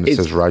 It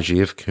says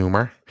Rajiv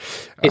Kumar.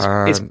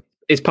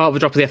 It's part of the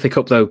drop of the FA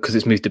Cup, though, because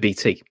it's moved to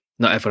BT.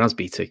 Not everyone has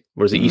BT,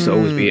 whereas it used to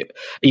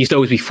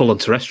always be full on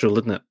terrestrial,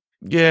 didn't it?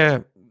 Yeah.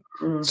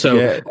 So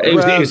it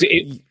was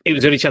the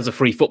only chance of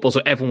free football,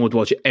 so everyone would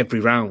watch it every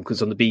round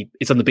because it's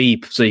on the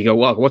Beeb. So you go,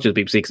 well, I can watch it on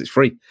the BBC because it's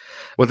free.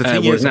 Well, the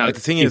thing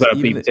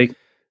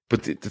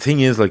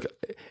is, like,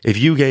 if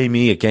you gave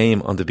me a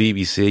game on the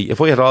BBC,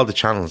 if I had all the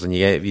channels and you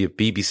gave me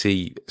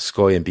BBC,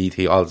 Sky and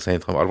BT all at the same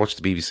time, I'd watch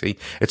the BBC.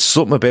 It's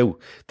something about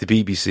the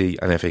BBC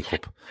and FA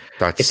Cup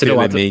that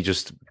still in me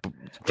just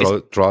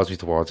draws me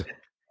towards it.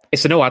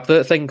 It's a no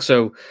advert thing,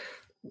 so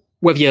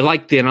whether you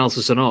like the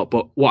analysis or not,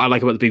 but what I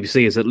like about the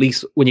BBC is at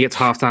least when you get to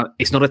half-time,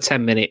 it's not a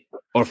 10-minute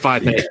or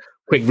 5-minute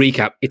quick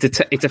recap. It's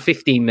a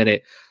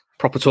 15-minute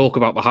proper talk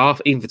about the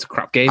half, even if it's a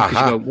crap game,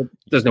 because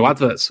there's no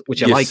adverts,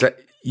 which I like.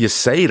 You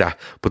say that,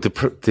 but the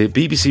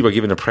BBC were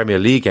given a Premier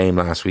League game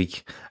last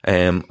week.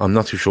 I'm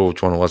not too sure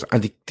which one it was,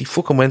 and they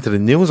fucking went to the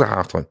news at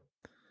halftime.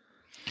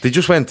 They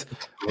just went,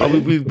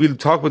 we'll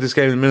talk about this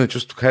game in a minute,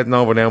 just heading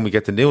over now and we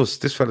get the news.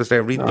 This fella's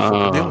there reading the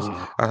fucking news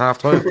at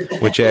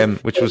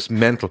halftime, which was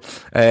mental.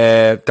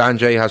 Dan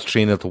J has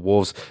 3-0 to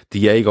Wolves.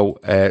 Diego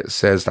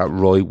says that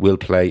Roy will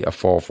play a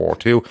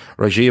 4-4-2.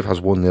 Rajiv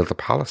has 1-0 to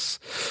Palace.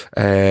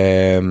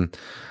 And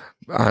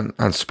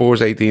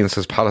Spurs 18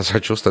 says Palace are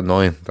just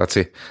annoying. That's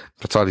it.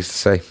 That's all he's to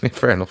say.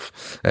 Fair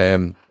enough.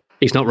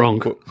 He's not wrong.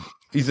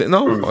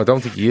 No, I don't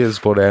think he is,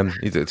 but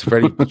it's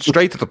very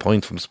straight to the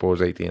point from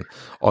Spurs 18.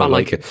 I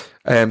like it.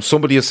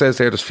 Somebody says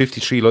there's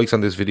 53 likes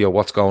on this video.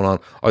 What's going on?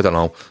 I don't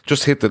know.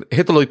 Just hit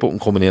the like button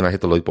coming in. I hit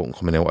the like button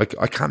coming out.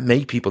 I can't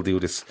make people do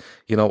this.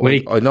 I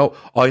know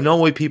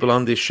why people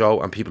on this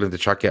show and people in the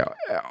chat get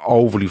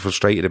overly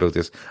frustrated about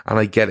this, and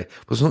I get it.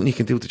 But there's nothing you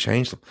can do to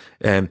change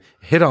them.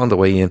 Hit it on the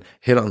way in,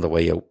 hit it on the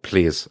way out,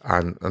 please,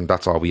 and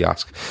that's all we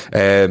ask.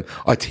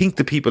 I think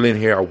the people in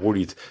here are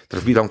worried that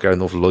if we don't get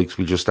enough likes,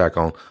 we'll just start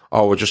going,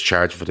 oh, we're just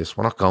charging for this.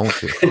 We're not going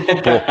to.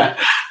 But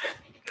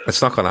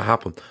it's not going to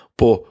happen.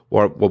 But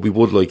what we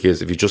would like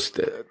is if you just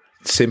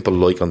simple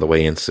like on the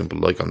way in, simple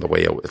like on the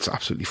way out, it's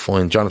absolutely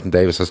fine. Jonathan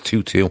Davis has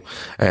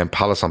 2-2.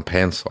 Palace on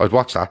Pence. I'd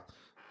watch that.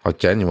 I'd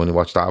genuinely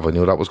watch that if I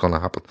knew that was going to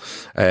happen.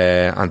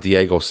 And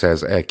Diego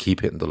says,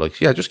 keep hitting the likes.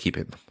 Yeah, just keep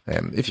hitting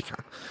them if you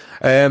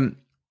can.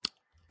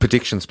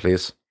 Predictions,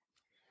 please.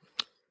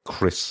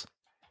 Chris.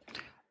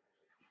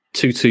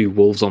 2-2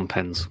 Wolves on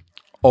Pens.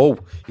 Oh,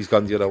 he's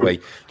gone the other way.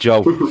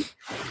 Joe.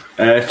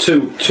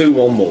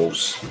 2-1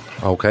 Wolves.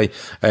 Okay.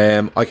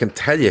 I can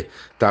tell you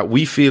that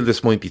we feel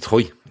this might be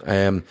tight.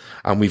 And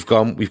we've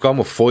gone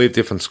with 5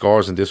 different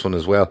scores in this one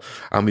as well.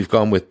 And we've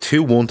gone with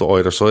 2-1 to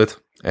either side,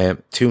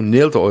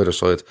 2-0 to either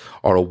side,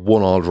 or a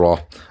 1-1 draw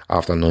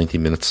after 90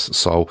 minutes.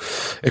 So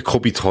it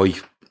could be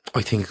tight.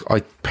 I think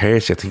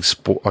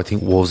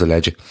Wolves will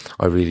edge it.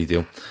 I really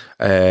do.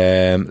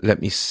 Let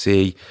me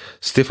see.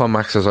 Stefan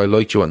Max says, I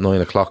liked you at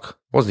 9 o'clock.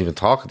 Wasn't even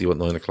talking to you at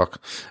 9 o'clock.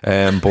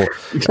 But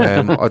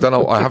I don't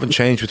know. I haven't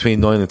changed between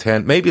 9 and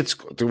 10. Maybe it's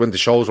when the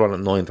shows run at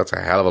 9. That's a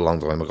hell of a long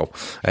time ago.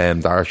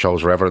 Our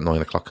shows were ever at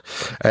 9 o'clock.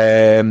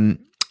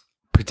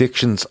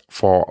 Predictions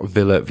for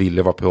Villa v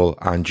Liverpool.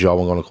 And Joe,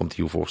 I'm going to come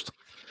to you first.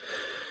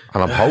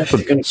 And I'm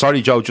hoping,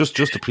 sorry, Joe, just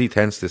to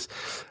pretense this.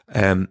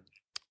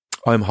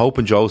 I'm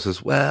hoping Joe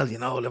says, well,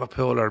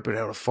 Liverpool are a bit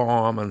out of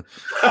form, and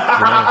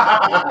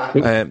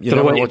you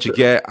know what you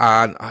get.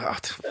 And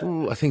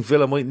I think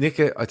Villa might nick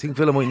it.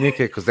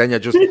 Because then you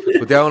just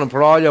go down and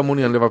put all your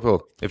money on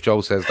Liverpool if Joe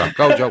says that.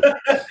 Go, Joe.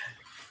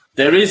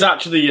 There is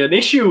actually an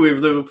issue with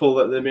Liverpool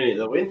at the minute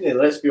they're winning.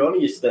 Let's be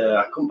honest.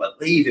 I couldn't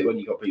believe it when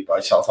you got beat by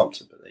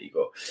Southampton, but there you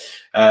go.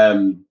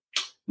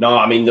 No,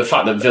 I mean, the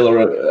fact that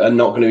Villa are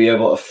not going to be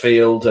able to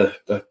field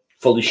the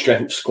fully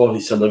strength squad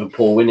is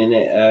Liverpool winning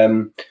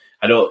it.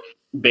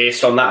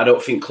 Based on that, I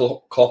don't think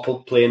Klopp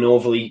will play an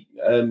overly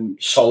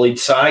solid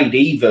side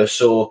either.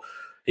 So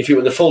if it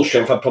were the full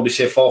strength, I'd probably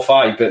say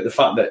 4-5. But the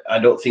fact that I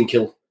don't think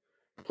he'll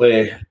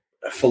play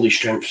a fully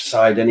strength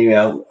side anyway,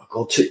 I'll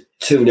go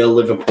 2-0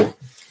 Liverpool.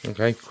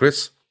 Okay,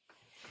 Chris?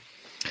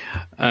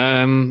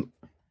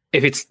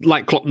 If it's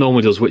like Klopp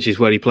normally does, which is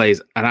where he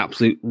plays an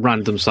absolute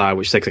random side,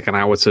 which takes like an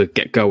hour to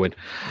get going,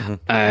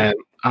 I'll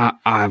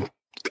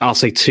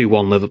say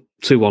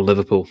 2-1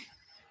 Liverpool.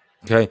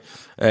 Okay.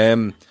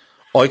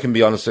 I can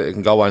be honest, it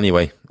can go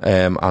anyway,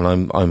 and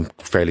I'm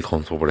fairly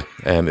comfortable with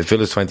it. If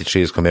Villa's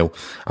 23 has come out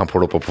and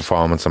put up a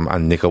performance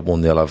and nick up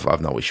 1-0,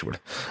 I've no issue with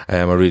it.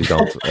 I really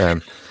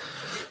don't.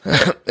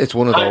 It's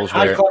one of those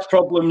high class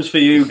problems for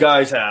you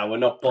guys. We're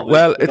not bothered.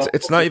 Well,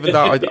 it's not even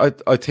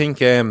that. I think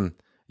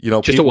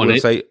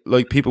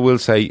people will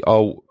say,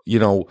 oh,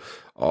 no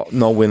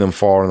winning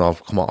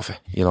 4-0, come off it.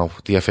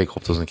 The FA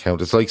Cup doesn't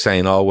count. It's like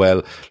saying, oh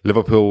well,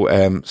 Liverpool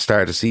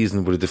started the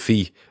season with a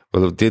defeat.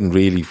 Well, it didn't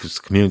really. It was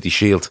Community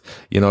Shield.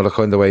 The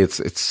kind of way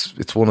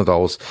it's one of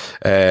those.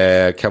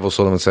 Kev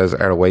O'Sullivan says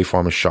our away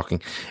form is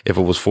shocking. If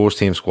it was first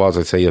team squads,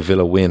 I'd say a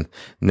Villa win.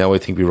 Now I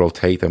think we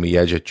rotate and we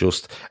edge it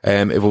just.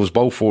 If it was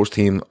both first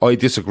team, I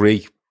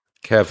disagree,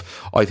 Kev.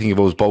 I think if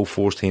it was both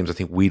first teams, I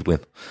think we'd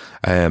win.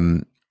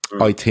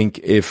 I think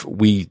if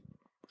we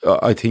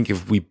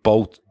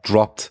both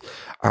dropped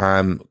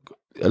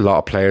a lot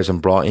of players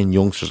and brought in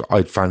youngsters,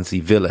 I'd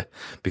fancy Villa,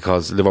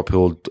 because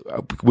Liverpool,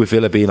 with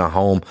Villa being at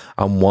home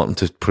and wanting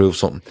to prove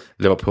something,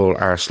 Liverpool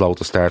are slow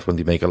to start when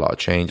they make a lot of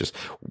changes.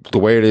 The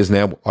way it is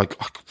now, I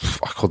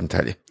couldn't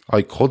tell you.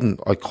 I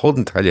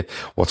couldn't tell you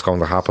what's going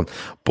to happen.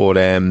 But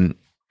I'm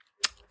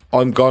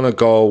gonna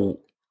go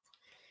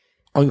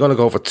for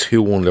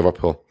 2-1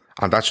 Liverpool.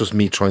 And that's just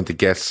me trying to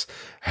guess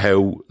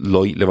how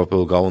light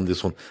Liverpool go in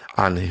this one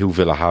and who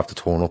Villa have to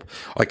turn up.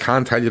 I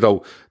can tell you,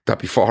 though, that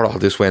before all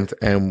this went,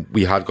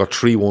 we had got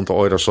 3-1 to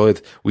either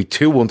side. We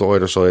 2-1 to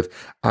either side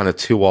and a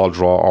 2-2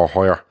 draw or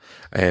higher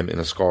in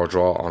a score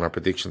draw on our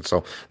predictions.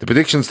 So the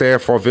predictions there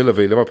for Villa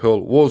v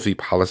Liverpool, Wolves v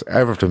Palace,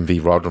 Everton v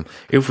Rotherham.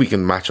 If we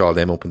can match all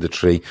them up in the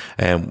three,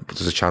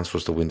 there's a chance for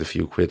us to win the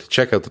few quid.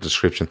 Check out the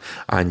description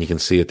and you can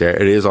see it there.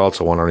 It is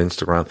also on our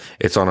Instagram,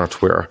 it's on our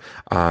Twitter,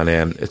 and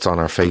it's on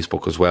our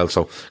Facebook as well.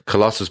 So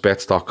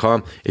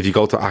colossusbets.com. If you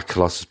go to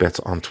 @colossusbets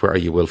on Twitter,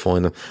 you will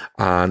find them.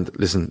 And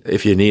listen,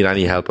 if you need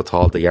any help at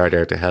all, they are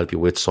there to help you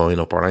with sign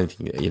up or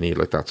anything you need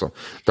like that. So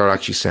they're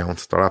actually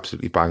sound. They're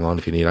absolutely bang on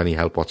if you need any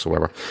help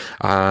whatsoever.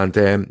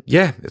 And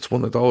it's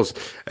one of those.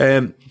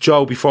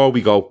 Joe, before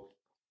we go,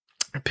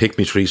 pick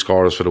me 3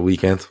 scorers for the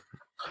weekend.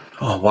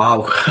 Oh,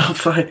 wow.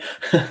 I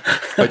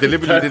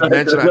deliberately didn't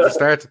mention that at the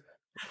start.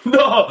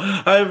 No,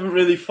 I haven't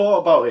really thought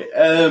about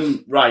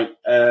it. Right.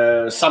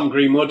 Sam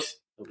Greenwood,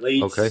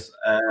 Leeds. Okay.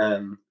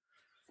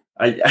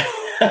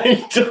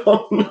 I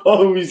don't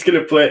know who's going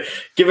to play.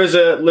 Give us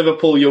a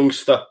Liverpool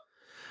youngster.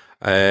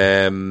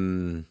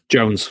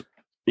 Jones.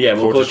 Yeah,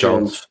 we'll Curtis go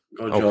Jones.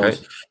 Okay.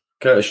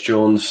 Curtis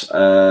Jones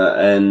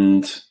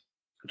and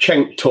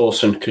Cenk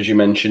Tosun, because you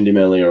mentioned him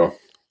earlier on.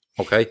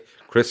 Okay,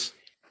 Chris.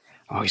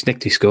 Oh, he's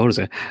nicked 2 scores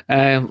there.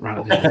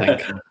 Right, I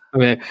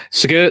think.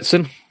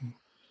 Sigurdsson.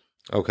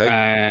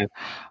 Okay.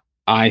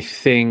 I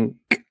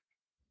think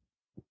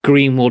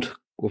Greenwood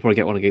will probably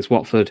get one against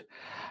Watford.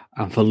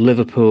 And for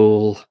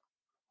Liverpool,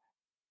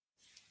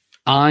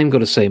 I'm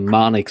going to say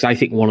Mane, because I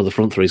think one of the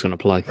front three is going to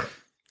play.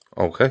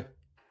 Okay.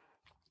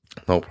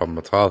 No problem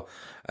at all.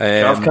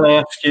 Gav, can I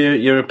ask you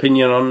your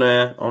opinion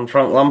on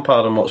Frank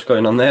Lampard and what's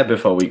going on there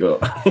before we go?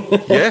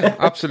 Yeah,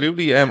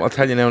 absolutely. I'll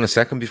tell you now in a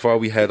second before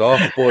we head off.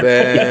 But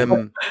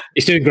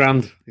he's doing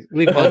grand.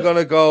 I'm going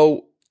to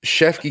go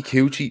Shefki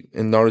Kuqi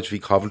in Norwich v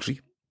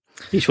Coventry.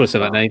 You should have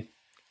said that name.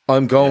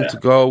 I'm going to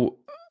go...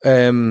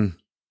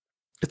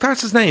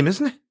 that's his name,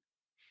 isn't it?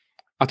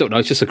 I don't know.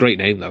 It's just a great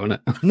name, though, isn't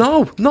it?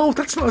 No,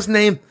 that's not his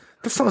name.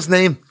 It's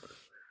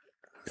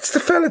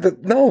the fella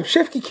that... No,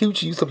 Shefki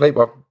Kuqi used to play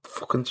for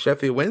fucking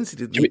Sheffield Wednesday,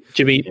 didn't he? Do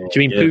you mean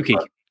Pookie?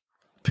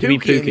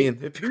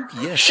 Pookie,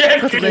 yeah.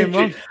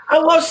 Shefki. I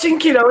was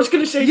thinking, I was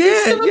going to say...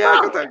 I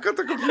got that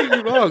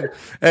completely wrong.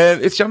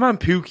 It's your man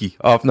Pookie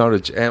of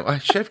Norwich.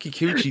 Shefki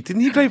Kuqi,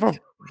 didn't he play for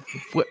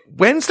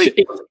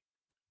Wednesday?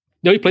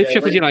 No, he played for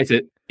Sheffield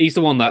United. He's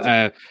the one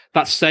that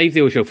saved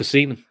the show for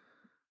Seaman.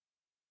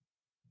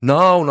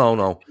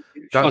 No.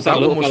 That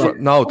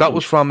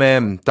was from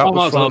it's a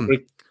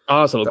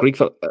little Greek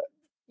fella.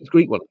 It's a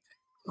Greek one.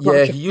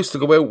 Yeah, he used to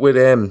go out with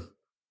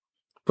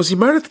was he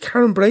married to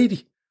Karen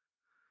Brady?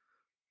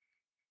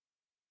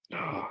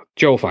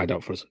 Joe will find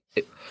out for us.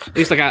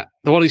 It's like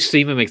the one who's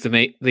Seaman makes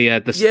the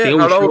at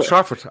Old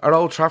Trafford. At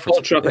Old Trafford.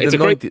 It's a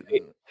great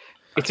save.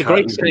 I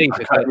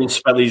can't even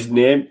spell his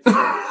name.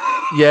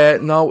 Yeah,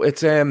 no,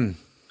 it's is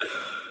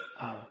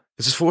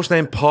his first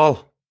name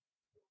Paul?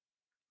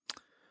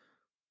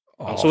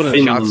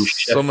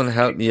 Someone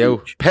help me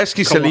out.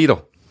 Pesky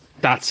Salido.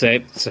 That's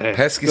it.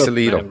 Pesky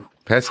Salido.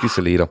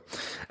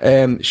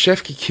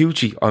 Shefki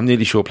Cucci, I'm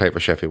nearly sure played for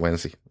Sheffield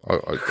Wednesday. I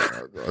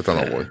don't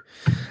know why.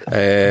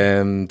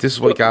 This is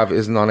why Gav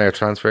isn't on our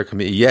transfer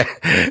committee. Yeah,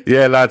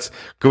 lads,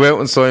 go out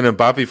and sign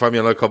Mbappe for me,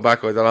 and I'll come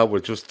back. I don't know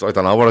what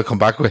I'll come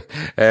back with.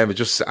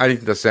 Just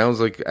anything that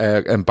sounds like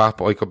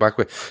Mbappe, I come back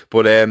with.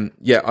 But I'm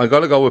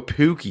gonna go with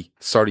Pookie.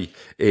 Sorry,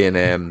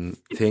 in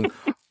thing.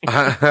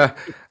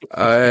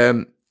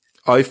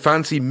 I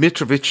fancy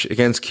Mitrovic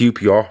against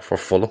QPR for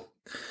Fulham.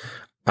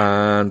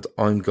 And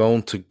I'm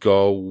going to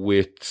go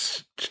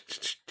with...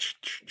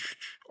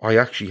 I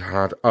actually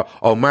had...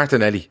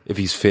 Martinelli, if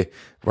he's fit,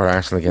 for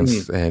Arsenal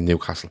against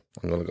Newcastle.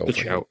 I'm going to go with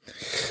him.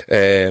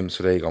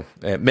 So there you go.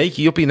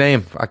 Makey Uppy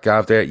name at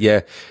Gav there.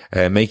 Yeah,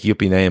 Makey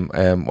Uppy name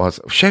was...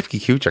 Shefki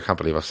Cucci, I can't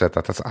believe I've said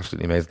that. That's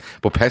absolutely amazing.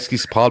 But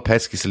Paul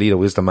Pesky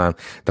Salido is the man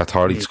that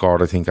Thordy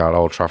scored, I think, at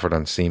Old Trafford,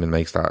 and Seaman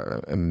makes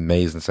that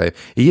amazing save.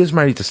 He's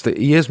married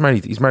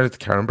to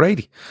Karen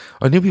Brady.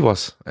 I knew he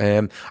was.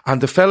 And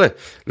the fella...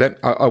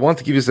 I want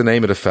to give you the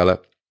name of the fella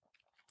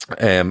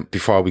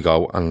before we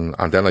go, and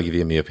then I'll give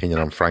you my opinion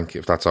on Frank,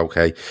 if that's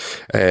okay.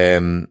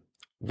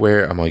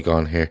 Where am I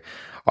going here?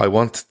 I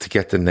want to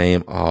get the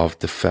name of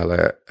the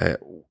fella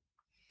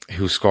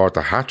who scored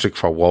the hat-trick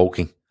for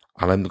Woking,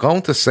 and I'm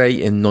going to say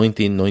in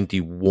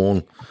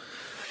 1991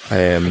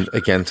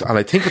 against, and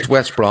I think it's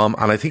West Brom,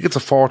 and I think it's a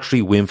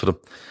 4-3 win for them,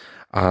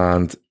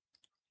 and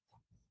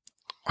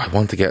I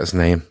want to get his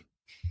name.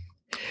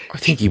 I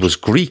think he was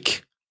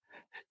Greek.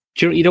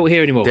 You don't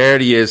hear anymore. There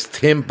he is,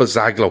 Tim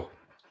Bazzaglo.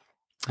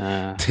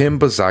 Tim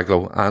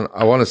Bazzaglo, and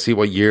I want to see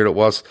what year it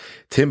was.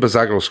 Tim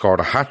Bazzaglo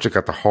scored a hat-trick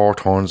at the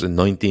Hawthorns in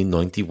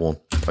 1991.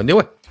 I knew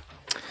it.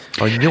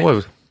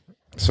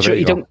 So there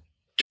you go.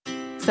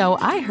 So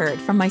I heard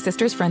from my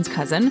sister's friend's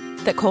cousin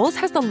that Kohl's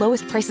has the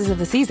lowest prices of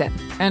the season,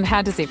 and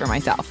had to see for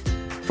myself.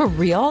 For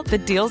real, the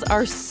deals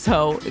are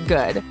so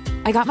good.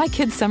 I got my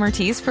kids' summer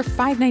tees for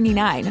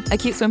 $5.99, a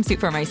cute swimsuit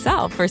for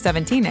myself for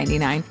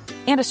 $17.99,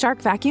 and a Shark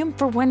vacuum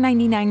for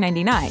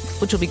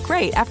 $199.99, which will be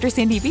great after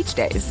Sandy Beach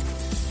days.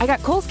 I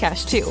got Kohl's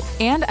Cash, too,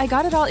 and I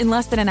got it all in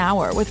less than an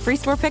hour with free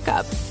store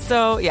pickup.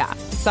 So, yeah,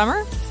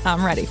 summer,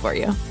 I'm ready for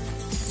you.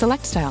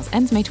 Select styles.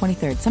 Ends May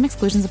 23rd. Some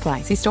exclusions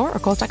apply. See store or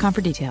Kohls.com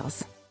for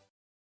details.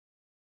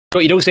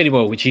 What you don't see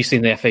anymore, which you see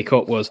in the FA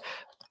Cup, was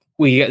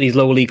we get these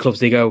lower league clubs,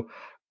 they go,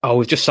 oh,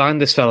 we've just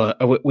signed this fella.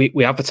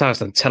 We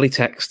advertised on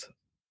teletext.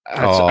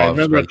 I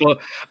remember a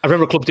club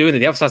doing it.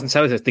 They advertised on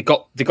teletext. They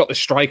got the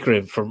striker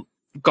in from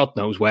God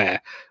knows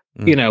where.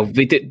 You know,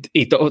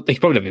 he probably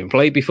never even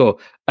played before,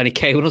 and he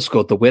came and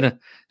scored the winner.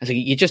 I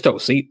think you just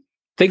don't see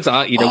things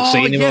like that. You don't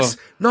see anymore. Yes.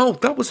 No,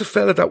 that was a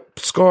fella that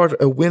scored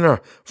a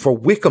winner for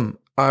Wickham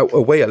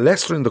away at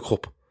Leicester in the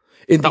cup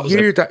in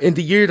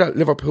the year that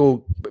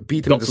Liverpool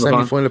beat them in the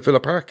semi-final at Villa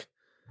Park.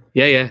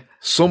 Yeah.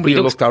 Somebody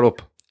looked that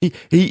up. He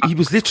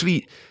was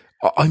literally.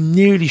 I'm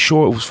nearly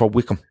sure it was for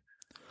Wickham.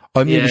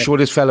 I'm nearly sure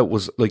this fella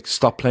was like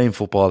stopped playing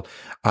football,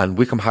 and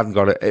Wickham hadn't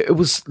got it. It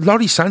was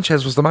Lawrie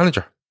Sanchez was the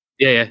manager.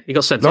 Yeah, he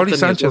got sent. Lawrie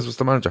Sanchez was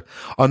the manager.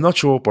 I'm not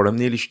sure, but I'm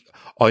nearly.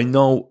 I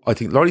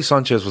think Lawrie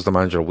Sanchez was the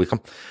manager of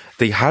Wickham.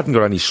 They hadn't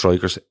got any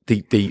strikers.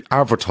 They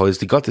advertised.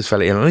 They got this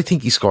fella in, and I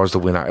think he scores the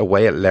winner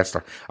away at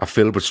Leicester at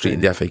Filbert Street in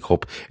the FA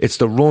Cup. It's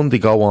the run they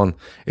go on.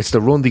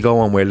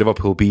 Where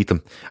Liverpool beat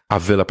them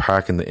at Villa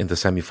Park in the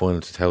semi-final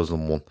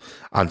 2001.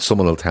 And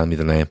someone will tell me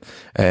the name.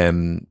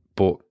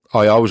 But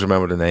I always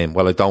remember the name.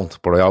 Well, I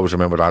don't, but I always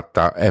remember that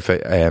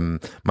FA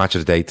match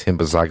of the day, Tim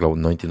Bazzaglo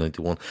in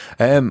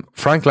 1991.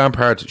 Frank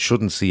Lampard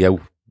shouldn't see out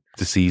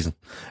the season,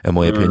 in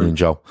my opinion,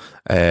 Joe.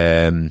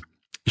 He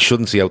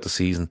shouldn't see out the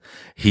season.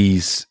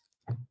 Do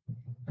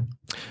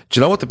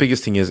you know what the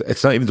biggest thing is?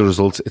 It's not even the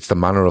results, it's the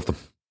manner of them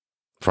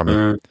for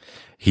me.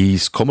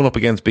 He's coming up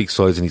against big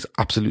sides and he's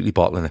absolutely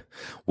bottling it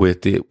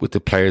with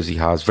the players he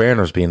has.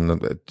 Werner's been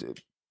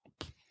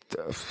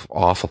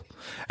awful.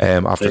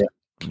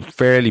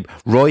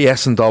 Roy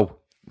Essendow,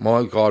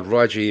 my God,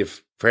 Rajiv,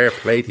 fair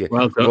play to you.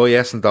 Well done. Roy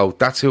Essendow,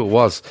 that's who it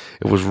was.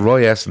 It was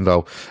Roy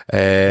Essendow.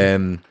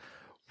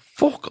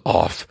 Fuck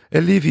off.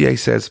 Olivier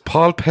says,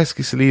 Paul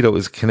Pesky Salido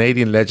is a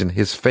Canadian legend.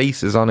 His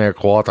face is on our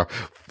quarter.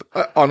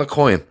 On a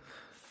coin.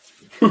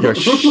 You're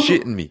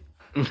shitting me.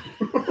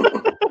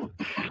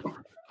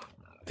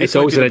 This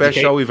might be the best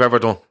show we've ever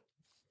done.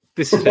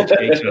 This is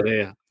educational,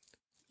 yeah.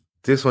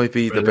 This might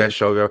be the best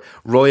show ever.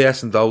 Roy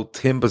Essendow,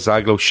 Tim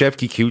Bazzaglo,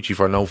 Shefki Cucci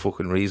for no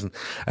fucking reason.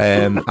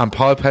 And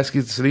Paul Pesky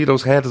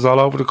Salido's head is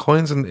all over the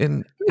coins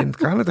in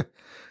Canada.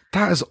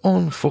 That is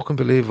unfucking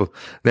believable.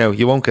 Now,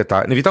 you won't get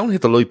that. And if you don't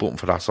hit the like button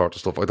for that sort of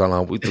stuff, I don't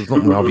know. There's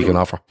nothing more we can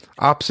offer.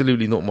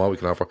 Absolutely nothing more we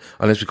can offer.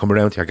 Unless we come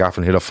around to your gaff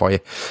and hit a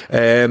fire.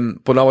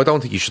 But no, I don't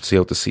think you should see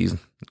out the season.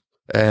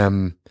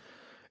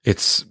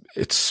 it's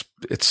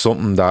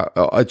something that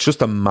it's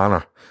just a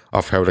manner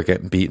of how they're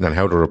getting beaten and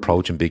how they're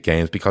approaching big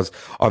games. Because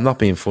I'm not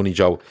being funny,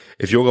 Joe.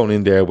 If you're going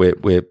in there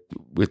with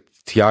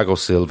Thiago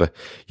Silva,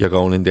 you're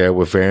going in there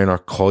with Werner,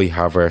 Kai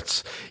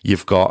Havertz,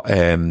 you've got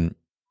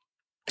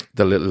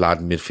the little lad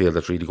in midfield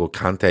that's really good,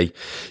 Kante.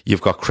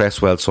 You've got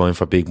Cresswell signed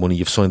for big money.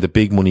 You've signed the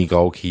big money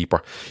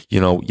goalkeeper. You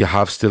know, you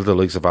have still the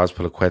likes of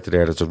Azpilicueta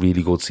there that's a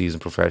really good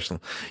seasoned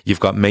professional. You've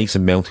got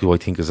Mason Mount, who I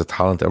think is a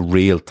talent, a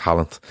real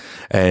talent.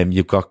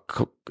 You've got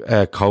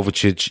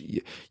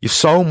Kovacic. You've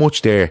so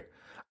much there,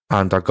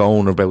 and they're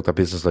going about their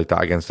business like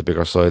that against the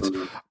bigger sides.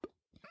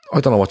 I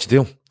don't know what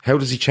you do. How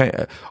does he change?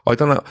 I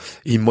don't know.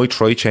 He might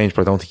try change,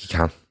 but I don't think he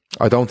can.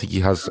 I don't think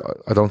he has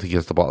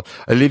the ball.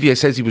 Olivier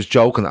says he was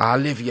joking.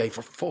 Olivier,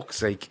 for fuck's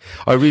sake.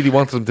 I really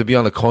wanted him to be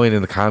on a coin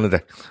in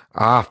Canada.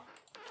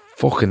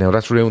 Fucking hell.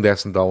 That's ruined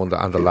Essendon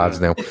and the lads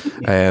now.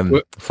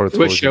 For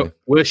the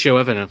worst show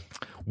ever now.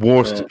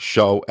 Worst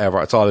show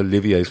ever. It's all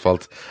Olivier's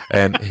fault.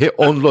 Hit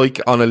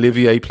unlike on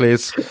Olivier,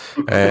 please.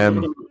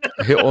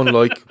 Hit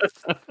unlike.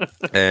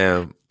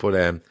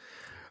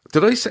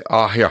 Did I say?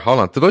 Here,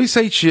 hold on. Did I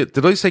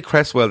say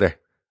Cresswell there?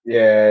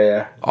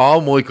 Yeah.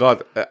 Oh my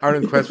God,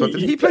 Aaron Cresswell.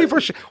 Did he play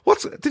for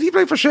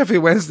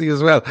Sheffield Wednesday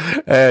as well?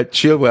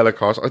 Chilwell, of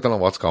course. I don't know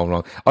what's going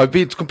wrong. I've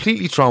been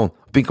completely thrown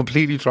by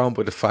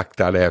the fact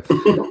that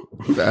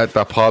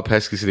that Paul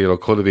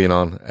Pescasino could have been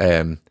on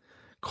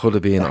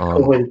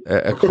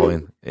a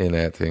coin in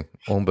a thing.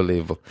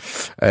 Unbelievable.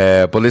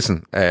 But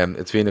listen,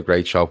 it's been a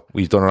great show.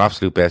 We've done our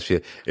absolute best for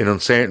you in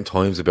uncertain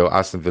times about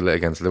Aston Villa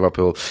against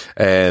Liverpool.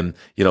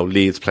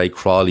 Leeds play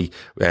Crawley.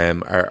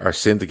 Our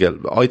syndicate,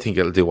 I think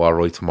it'll do all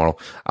right tomorrow.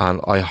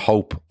 And I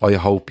hope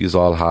you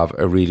all have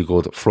a really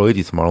good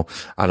Friday tomorrow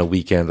and a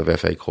weekend of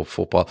FA Cup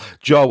football.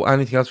 Joe,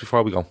 anything else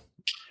before we go?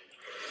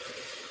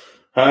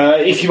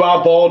 If you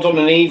are bored on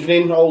an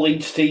evening, All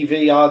Leeds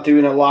TV are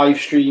doing a live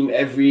stream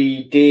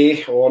every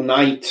day or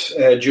night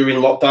during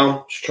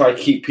lockdown to try to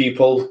keep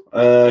people's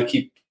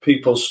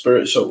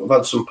spirits up. We've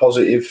had some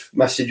positive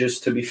messages,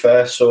 to be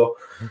fair. So,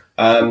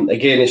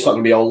 again, it's not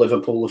going to be all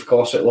Liverpool, of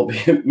course. It'll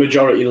be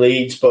majority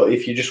Leeds. But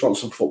if you just want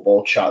some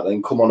football chat,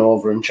 then come on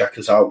over and check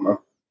us out, man.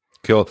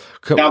 Cool.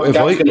 Gav's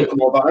going to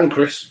come over, and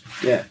Chris.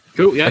 Yeah.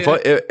 Cool. Yeah.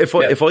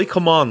 If I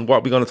come on, what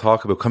are we going to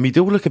talk about? Can we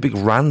do like a big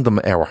random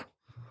hour?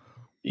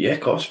 Yeah,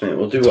 of course, mate.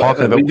 We'll do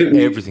talking about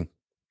everything.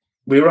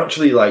 We were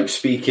actually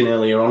speaking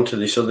earlier on to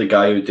this other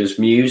guy who does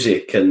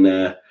music,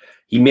 and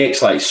he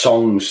makes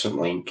songs,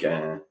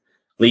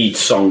 lead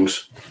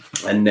songs,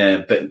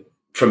 and but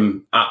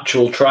from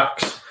actual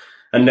tracks.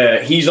 And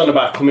he's on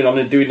about coming on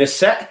and doing a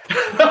set.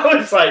 I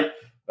was like,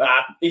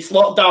 it's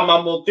lockdown,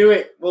 man. We'll do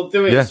it.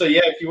 Yeah. So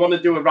yeah, if you want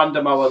to do a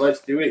random hour,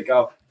 let's do it,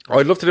 Gav.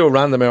 I'd love to do a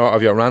random hour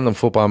of your random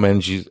football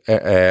memories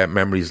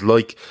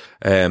like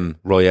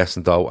Roy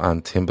Essendon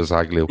and Tim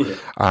Bazaglu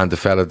and the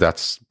fella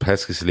that's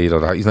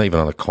Pescasino. That he's not even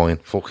on a coin.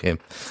 Fuck him.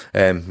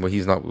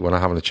 We're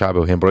not having a chat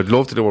about him. But I'd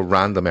love to do a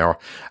random hour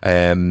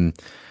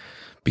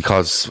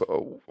because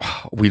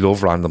we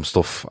love random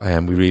stuff.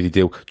 We really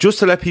do. Just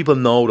to let people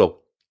know though,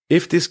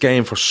 if this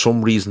game for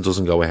some reason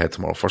doesn't go ahead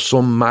tomorrow, for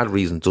some mad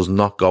reason does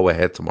not go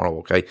ahead tomorrow,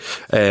 okay?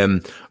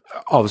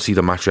 Obviously,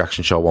 the match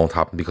reaction show won't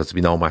happen because there'll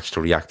be no match to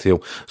react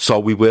to. So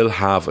we will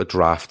have a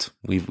draft.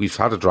 We've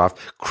had a draft.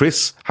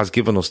 Chris has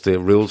given us the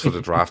rules for the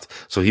draft,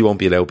 so he won't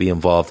be allowed to be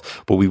involved.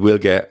 But we will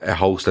get a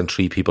host and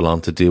 3 people on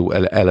to do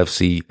an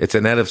LFC. It's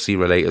an LFC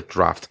related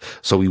draft.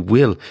 So we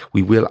will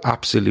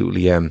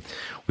absolutely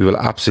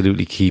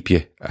keep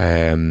you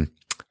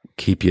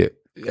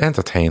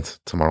entertained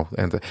tomorrow.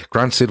 And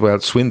Grant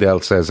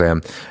Swindell says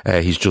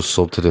he's just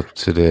subbed to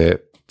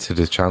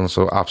the channel,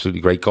 so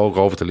absolutely great. Go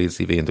over to Leeds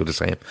TV and do the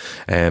same.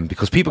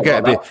 Because people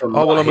get a bit, I'm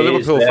a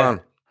Liverpool fan.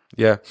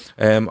 Yeah.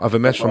 I've a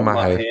message from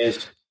Matt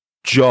Hayes.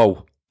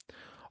 Joe,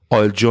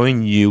 I'll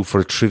join you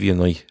for a trivia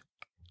night.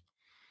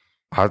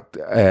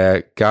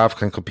 Gav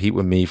can compete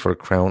with me for a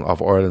crown of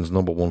Ireland's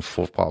 #1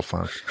 football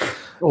fan.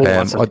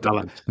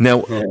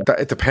 Now,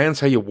 it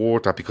depends how you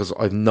word that, because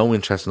I've no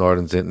interest in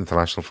Ireland's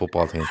international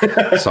football team.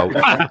 So,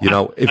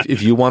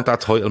 if you want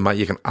that title, Matt,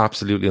 you can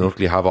absolutely and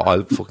utterly have it.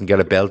 I'll fucking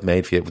get a belt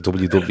made for you,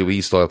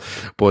 WWE style.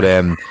 But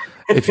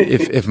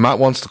if Matt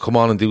wants to come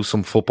on and do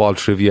some football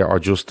trivia or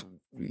just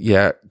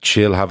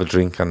chill, have a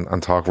drink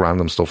and talk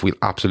random stuff, we'll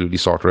absolutely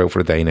sort it out for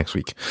a day next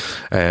week.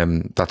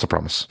 That's a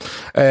promise.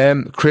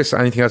 Chris,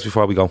 anything else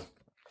before we go?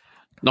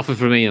 Nothing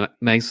for me,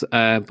 Megs.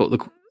 But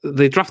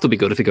the draft will be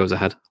good if it goes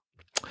ahead.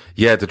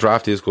 Yeah, the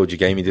draft is good. You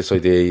gave me this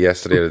idea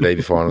yesterday or the day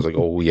before, and I was like,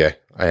 oh yeah.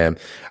 And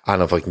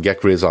if I can get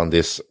Grizz on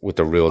this with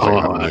the rules I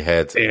have in my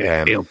head,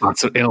 he'll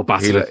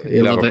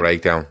have a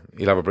breakdown.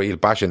 He'll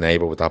bash a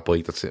neighbour with that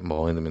bike that's sitting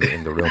behind him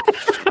in the room.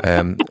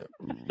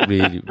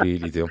 Really,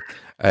 really do.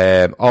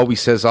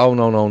 Always says, oh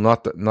no,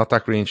 not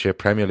that green shit,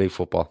 Premier League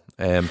football.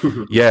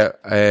 Trivia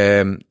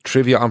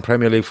on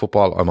Premier League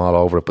football, I'm all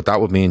over it, but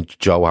that would mean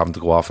Joe having to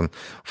go off and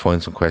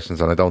find some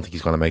questions, and I don't think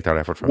he's going to make that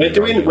effort for me.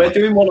 We're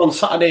doing one on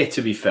Saturday,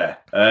 to be fair.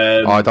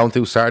 I don't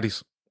do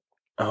Saturdays.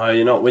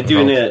 We're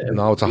doing it.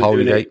 No, it's a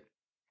holy day.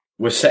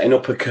 we're setting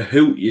up a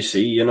Kahoot, you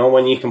see, you know,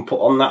 when you can put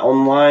on that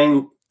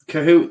online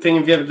Kahoot thing.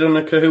 Have you ever done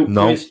a Kahoot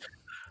quiz?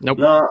 Nope.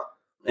 No.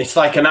 It's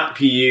like an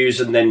app you use,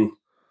 and then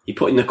you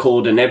put in the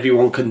code and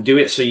everyone can do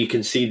it, so you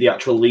can see the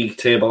actual league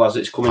table as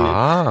it's coming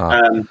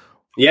in.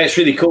 Yeah, it's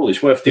really cool.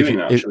 It's worth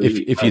doing, actually.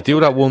 If you do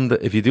that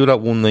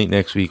one night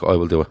next week, I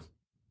will do it.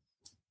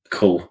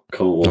 Cool.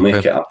 We'll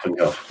make it happen,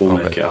 We'll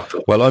make it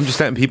happen. Well, I'm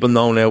just letting people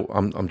know now.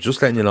 I'm just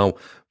letting you know.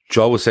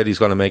 Joe has said he's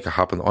going to make it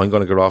happen. I'm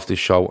going to get off this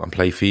show and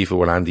play FIFA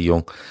with Andy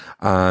Young.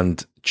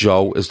 And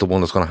Joe is the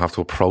one that's going to have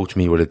to approach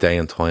me with a day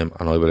and time,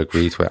 and I will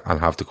agree to it and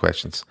have the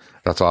questions.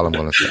 That's all I'm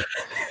going to say.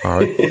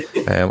 All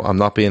right. I'm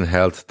not being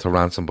held to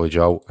ransom by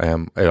Joe.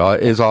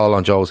 It is all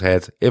on Joe's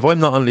head. If I'm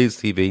not on Leeds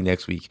TV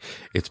next week,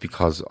 it's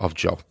because of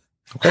Joe.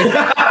 Okay.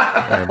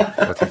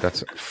 I think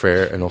that's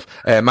fair enough.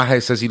 Matt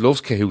Hayes says he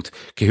loves Kahoot.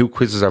 Kahoot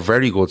quizzes are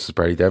very good, says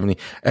Barry Devaney.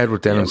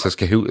 Edward Denham says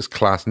Kahoot is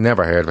class.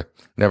 Never heard of it.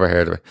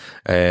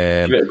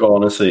 Give it a go,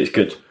 honestly, it's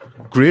good.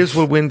 Grizz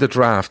will win the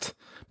draft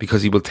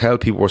because he will tell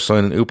people we're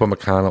signing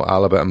Upamecano,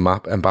 Alaba and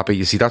Mbappe.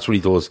 You see, that's what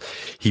he does.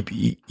 He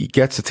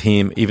gets a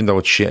team, even though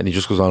it's shit, and he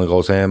just goes on and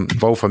goes,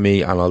 vote for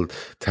me and I'll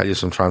tell you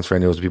some transfer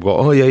news. And people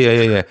go, oh,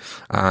 yeah.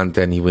 And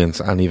then he wins.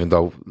 And even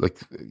though,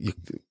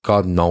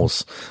 God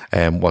knows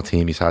what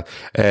team he's had.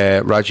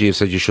 Rajiv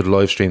said you should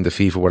live stream the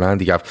FIFA with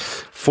Andy Gav.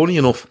 Funny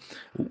enough,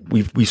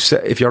 we've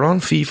said, if you're on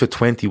FIFA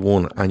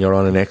 21 and you're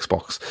on an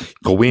Xbox,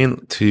 go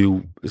in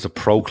to, it's a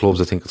Pro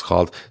Clubs, I think it's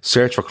called,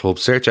 search for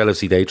clubs, search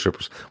LFC Day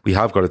Trippers. We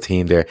have got a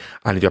team there,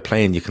 and if you're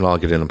playing, you can all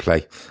get in and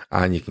play,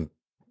 and you can,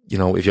 you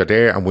know, if you're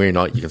there and we're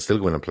not, you can still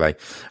go in and play.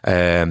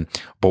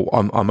 But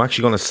I'm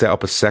actually going to set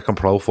up a second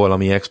profile on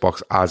my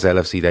Xbox as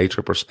LFC Day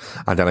Trippers,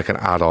 and then I can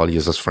add all of you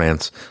as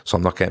friends. So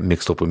I'm not getting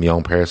mixed up with my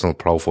own personal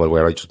profile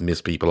where I just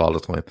miss people all the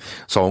time.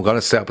 So I'm going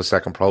to set up a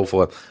second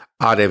profile,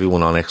 add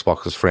everyone on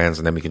Xbox as friends,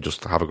 and then we can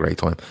just have a great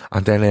time.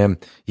 And then,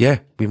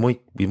 we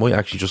might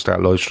actually just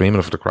start live streaming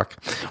it for the crack.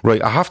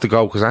 Right, I have to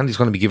go because Andy's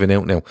going to be giving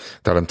out now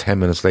that I'm 10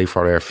 minutes late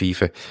for our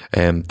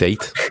FIFA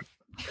date.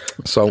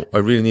 So I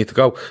really need to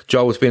go.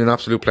 Joe, it's been an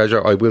absolute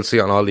pleasure. I will see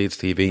you on All Leeds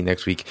TV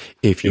next week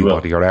if you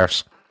body your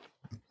arse.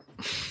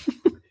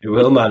 You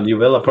will, man. You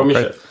will. I promise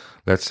you.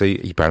 Let's see.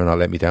 He better not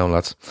let me down,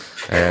 lads.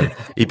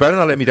 He better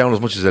not let me down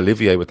as much as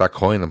Olivier with that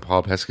coin and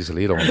Paul Pesky's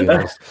Salido, I'm being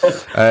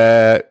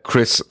honest.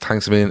 Chris,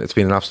 thanks a million. It's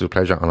been an absolute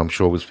pleasure, and I'm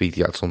sure we'll speak to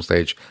you at some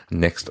stage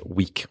next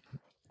week.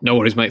 No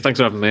worries, mate. Thanks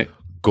for having me.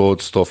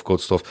 Good stuff.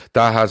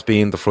 That has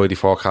been the Friday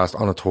forecast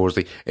on a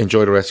Thursday.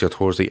 Enjoy the rest of your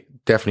Thursday.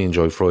 Definitely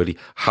enjoy Friday.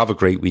 Have a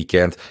great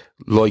weekend.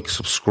 Like,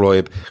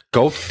 subscribe.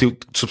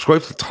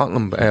 Subscribe to the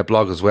Tottenham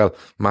blog as well.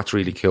 Matt's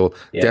really cool.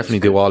 Yeah, definitely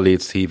do All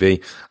Leeds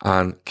TV.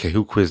 And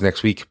Kahoot quiz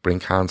next week. Bring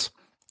cans.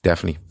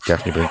 Definitely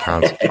bring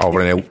cans.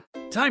 Over and out.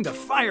 Time to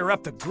fire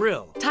up the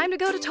grill. Time to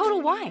go to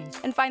Total Wine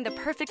and find the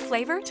perfect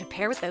flavor to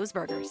pair with those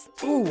burgers.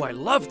 Ooh, I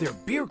love their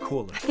beer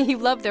cooler. You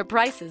love their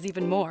prices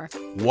even more.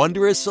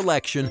 Wondrous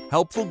selection,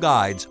 helpful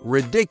guides,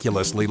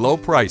 ridiculously low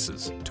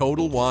prices.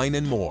 Total Wine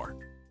and more.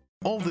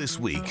 All this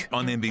week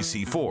on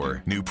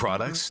NBC4, new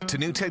products to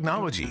new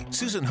technology.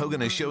 Susan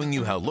Hogan is showing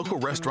you how local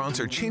restaurants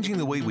are changing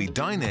the way we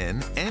dine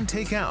in and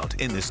take out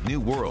in this new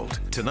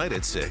world. Tonight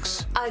at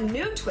 6. A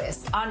new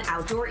twist on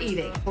outdoor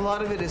eating. A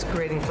lot of it is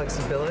creating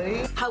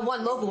flexibility. How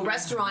one local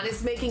restaurant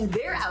is making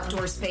their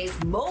outdoor space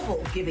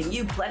mobile, giving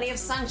you plenty of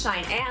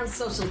sunshine and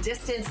social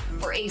distance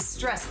for a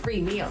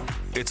stress-free meal.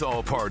 It's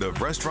all part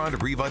of restaurant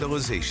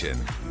revitalization.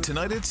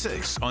 Tonight at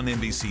 6 on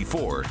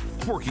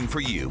NBC4, working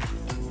for you.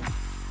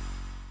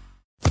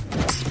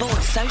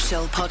 Sports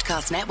Social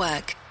Podcast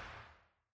Network.